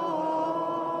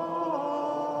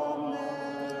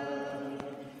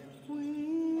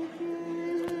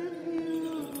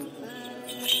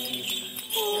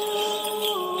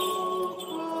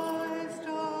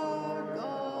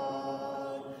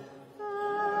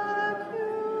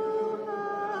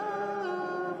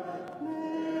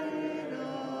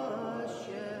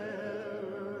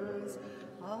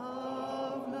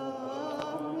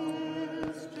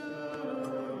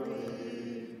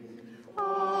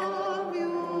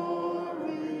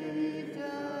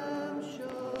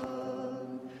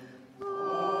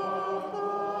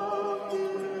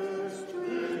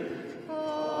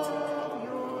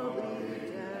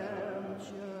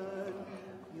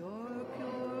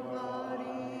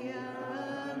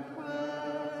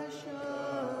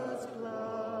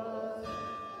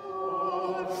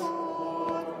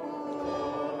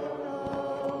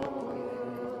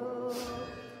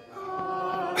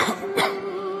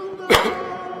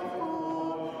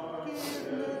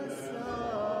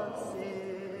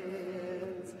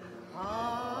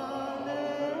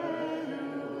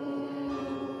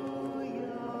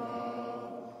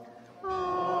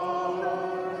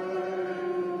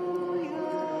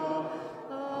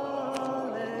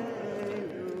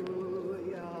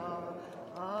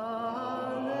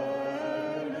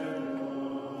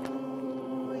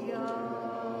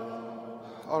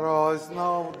 Arise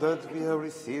now that we have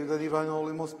received the divine,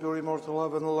 holy, most pure, immortal,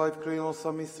 love, and life-creating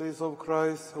awesome mysteries of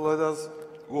Christ. Let us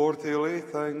worthily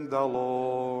thank the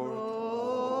Lord.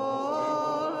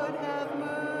 Lord, have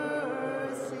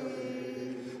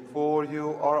mercy. For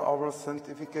you are our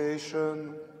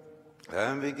sanctification,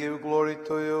 and we give glory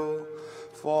to you,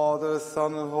 Father,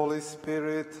 Son, and Holy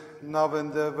Spirit, now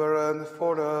and ever, and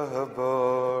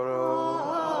forever.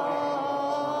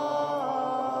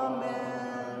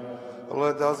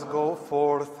 Let us go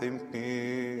forth in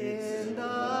peace. In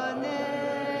the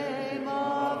name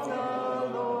of the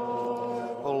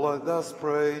Lord. Let us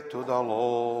pray to the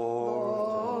Lord.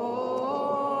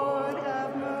 Lord,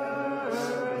 have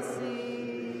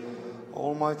mercy.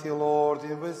 Almighty Lord,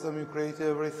 in wisdom you create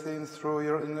everything. Through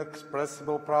your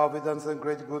inexpressible providence and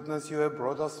great goodness you have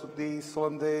brought us to these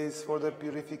solemn days for the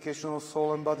purification of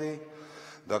soul and body,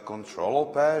 the control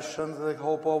of passions, and the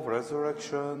hope of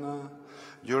resurrection.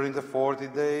 During the 40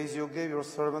 days you gave your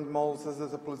servant Moses the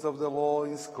tablets of the law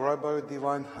inscribed by your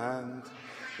divine hand.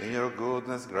 In your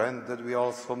goodness grant that we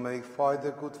also may fight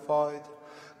the good fight,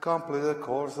 complete the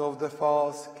course of the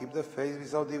fast, keep the faith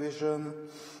without division,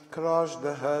 crush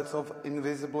the heads of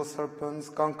invisible serpents,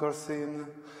 conquer sin,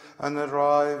 and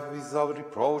arrive without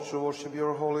reproach to worship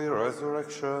your holy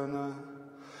resurrection.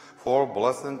 For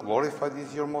blessed and glorified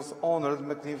is your most honored,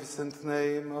 magnificent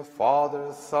name,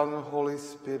 Father, Son, and Holy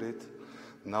Spirit,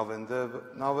 now and ever,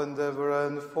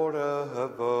 and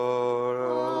forever.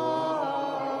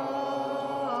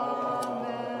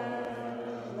 Amen.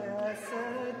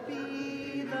 Blessed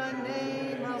be the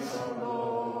name of the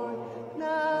Lord,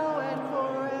 now and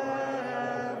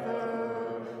forever.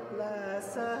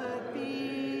 Blessed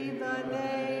be the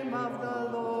name of the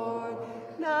Lord,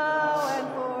 now and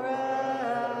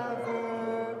forever.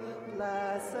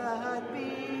 Blessed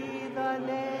be the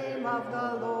name of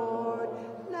the Lord,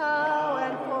 now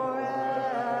and forever.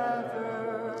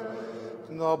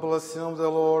 The blessing of the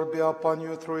Lord be upon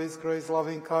you through his grace,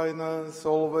 loving kindness,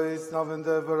 always, now and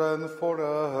ever, and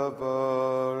forever.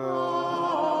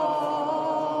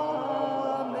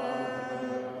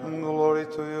 Amen. Glory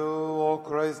to you, O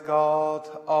Christ God,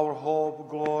 our hope,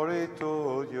 glory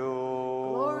to you.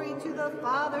 Glory to the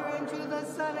Father, and to the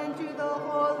Son, and to the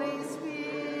Holy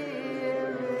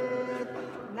Spirit,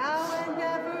 now and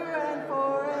ever, and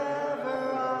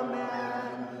forever.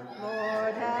 Amen.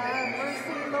 Lord, have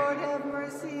mercy, Lord, have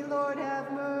mercy, Lord,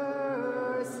 have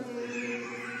mercy.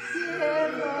 Give the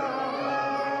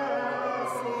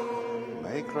blessing.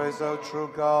 May Christ, our true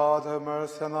God, have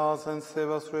mercy on us and save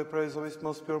us through the praise of his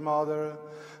most pure Mother,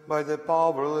 by the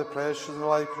power of the precious and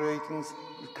life-creating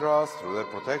cross, through the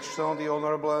protection of the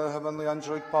honorable and heavenly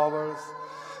angelic powers,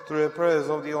 through the praise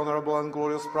of the honorable and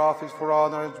glorious prophets, for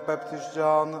honor and Baptist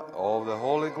John, of the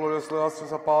holy, glorious,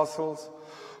 illustrious apostles,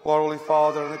 who are Holy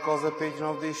Father and the cause and patron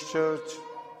of this church,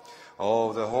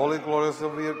 of the holy, glorious,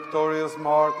 and victorious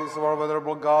martyrs of our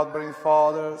venerable God-bearing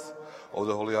fathers, of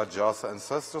the holy just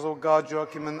ancestors of God,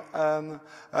 Joachim and Anne,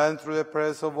 and through the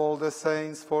prayers of all the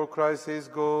saints, for Christ is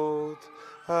good,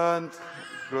 and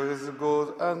Christ is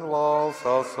good, and loves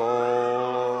us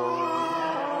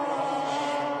all.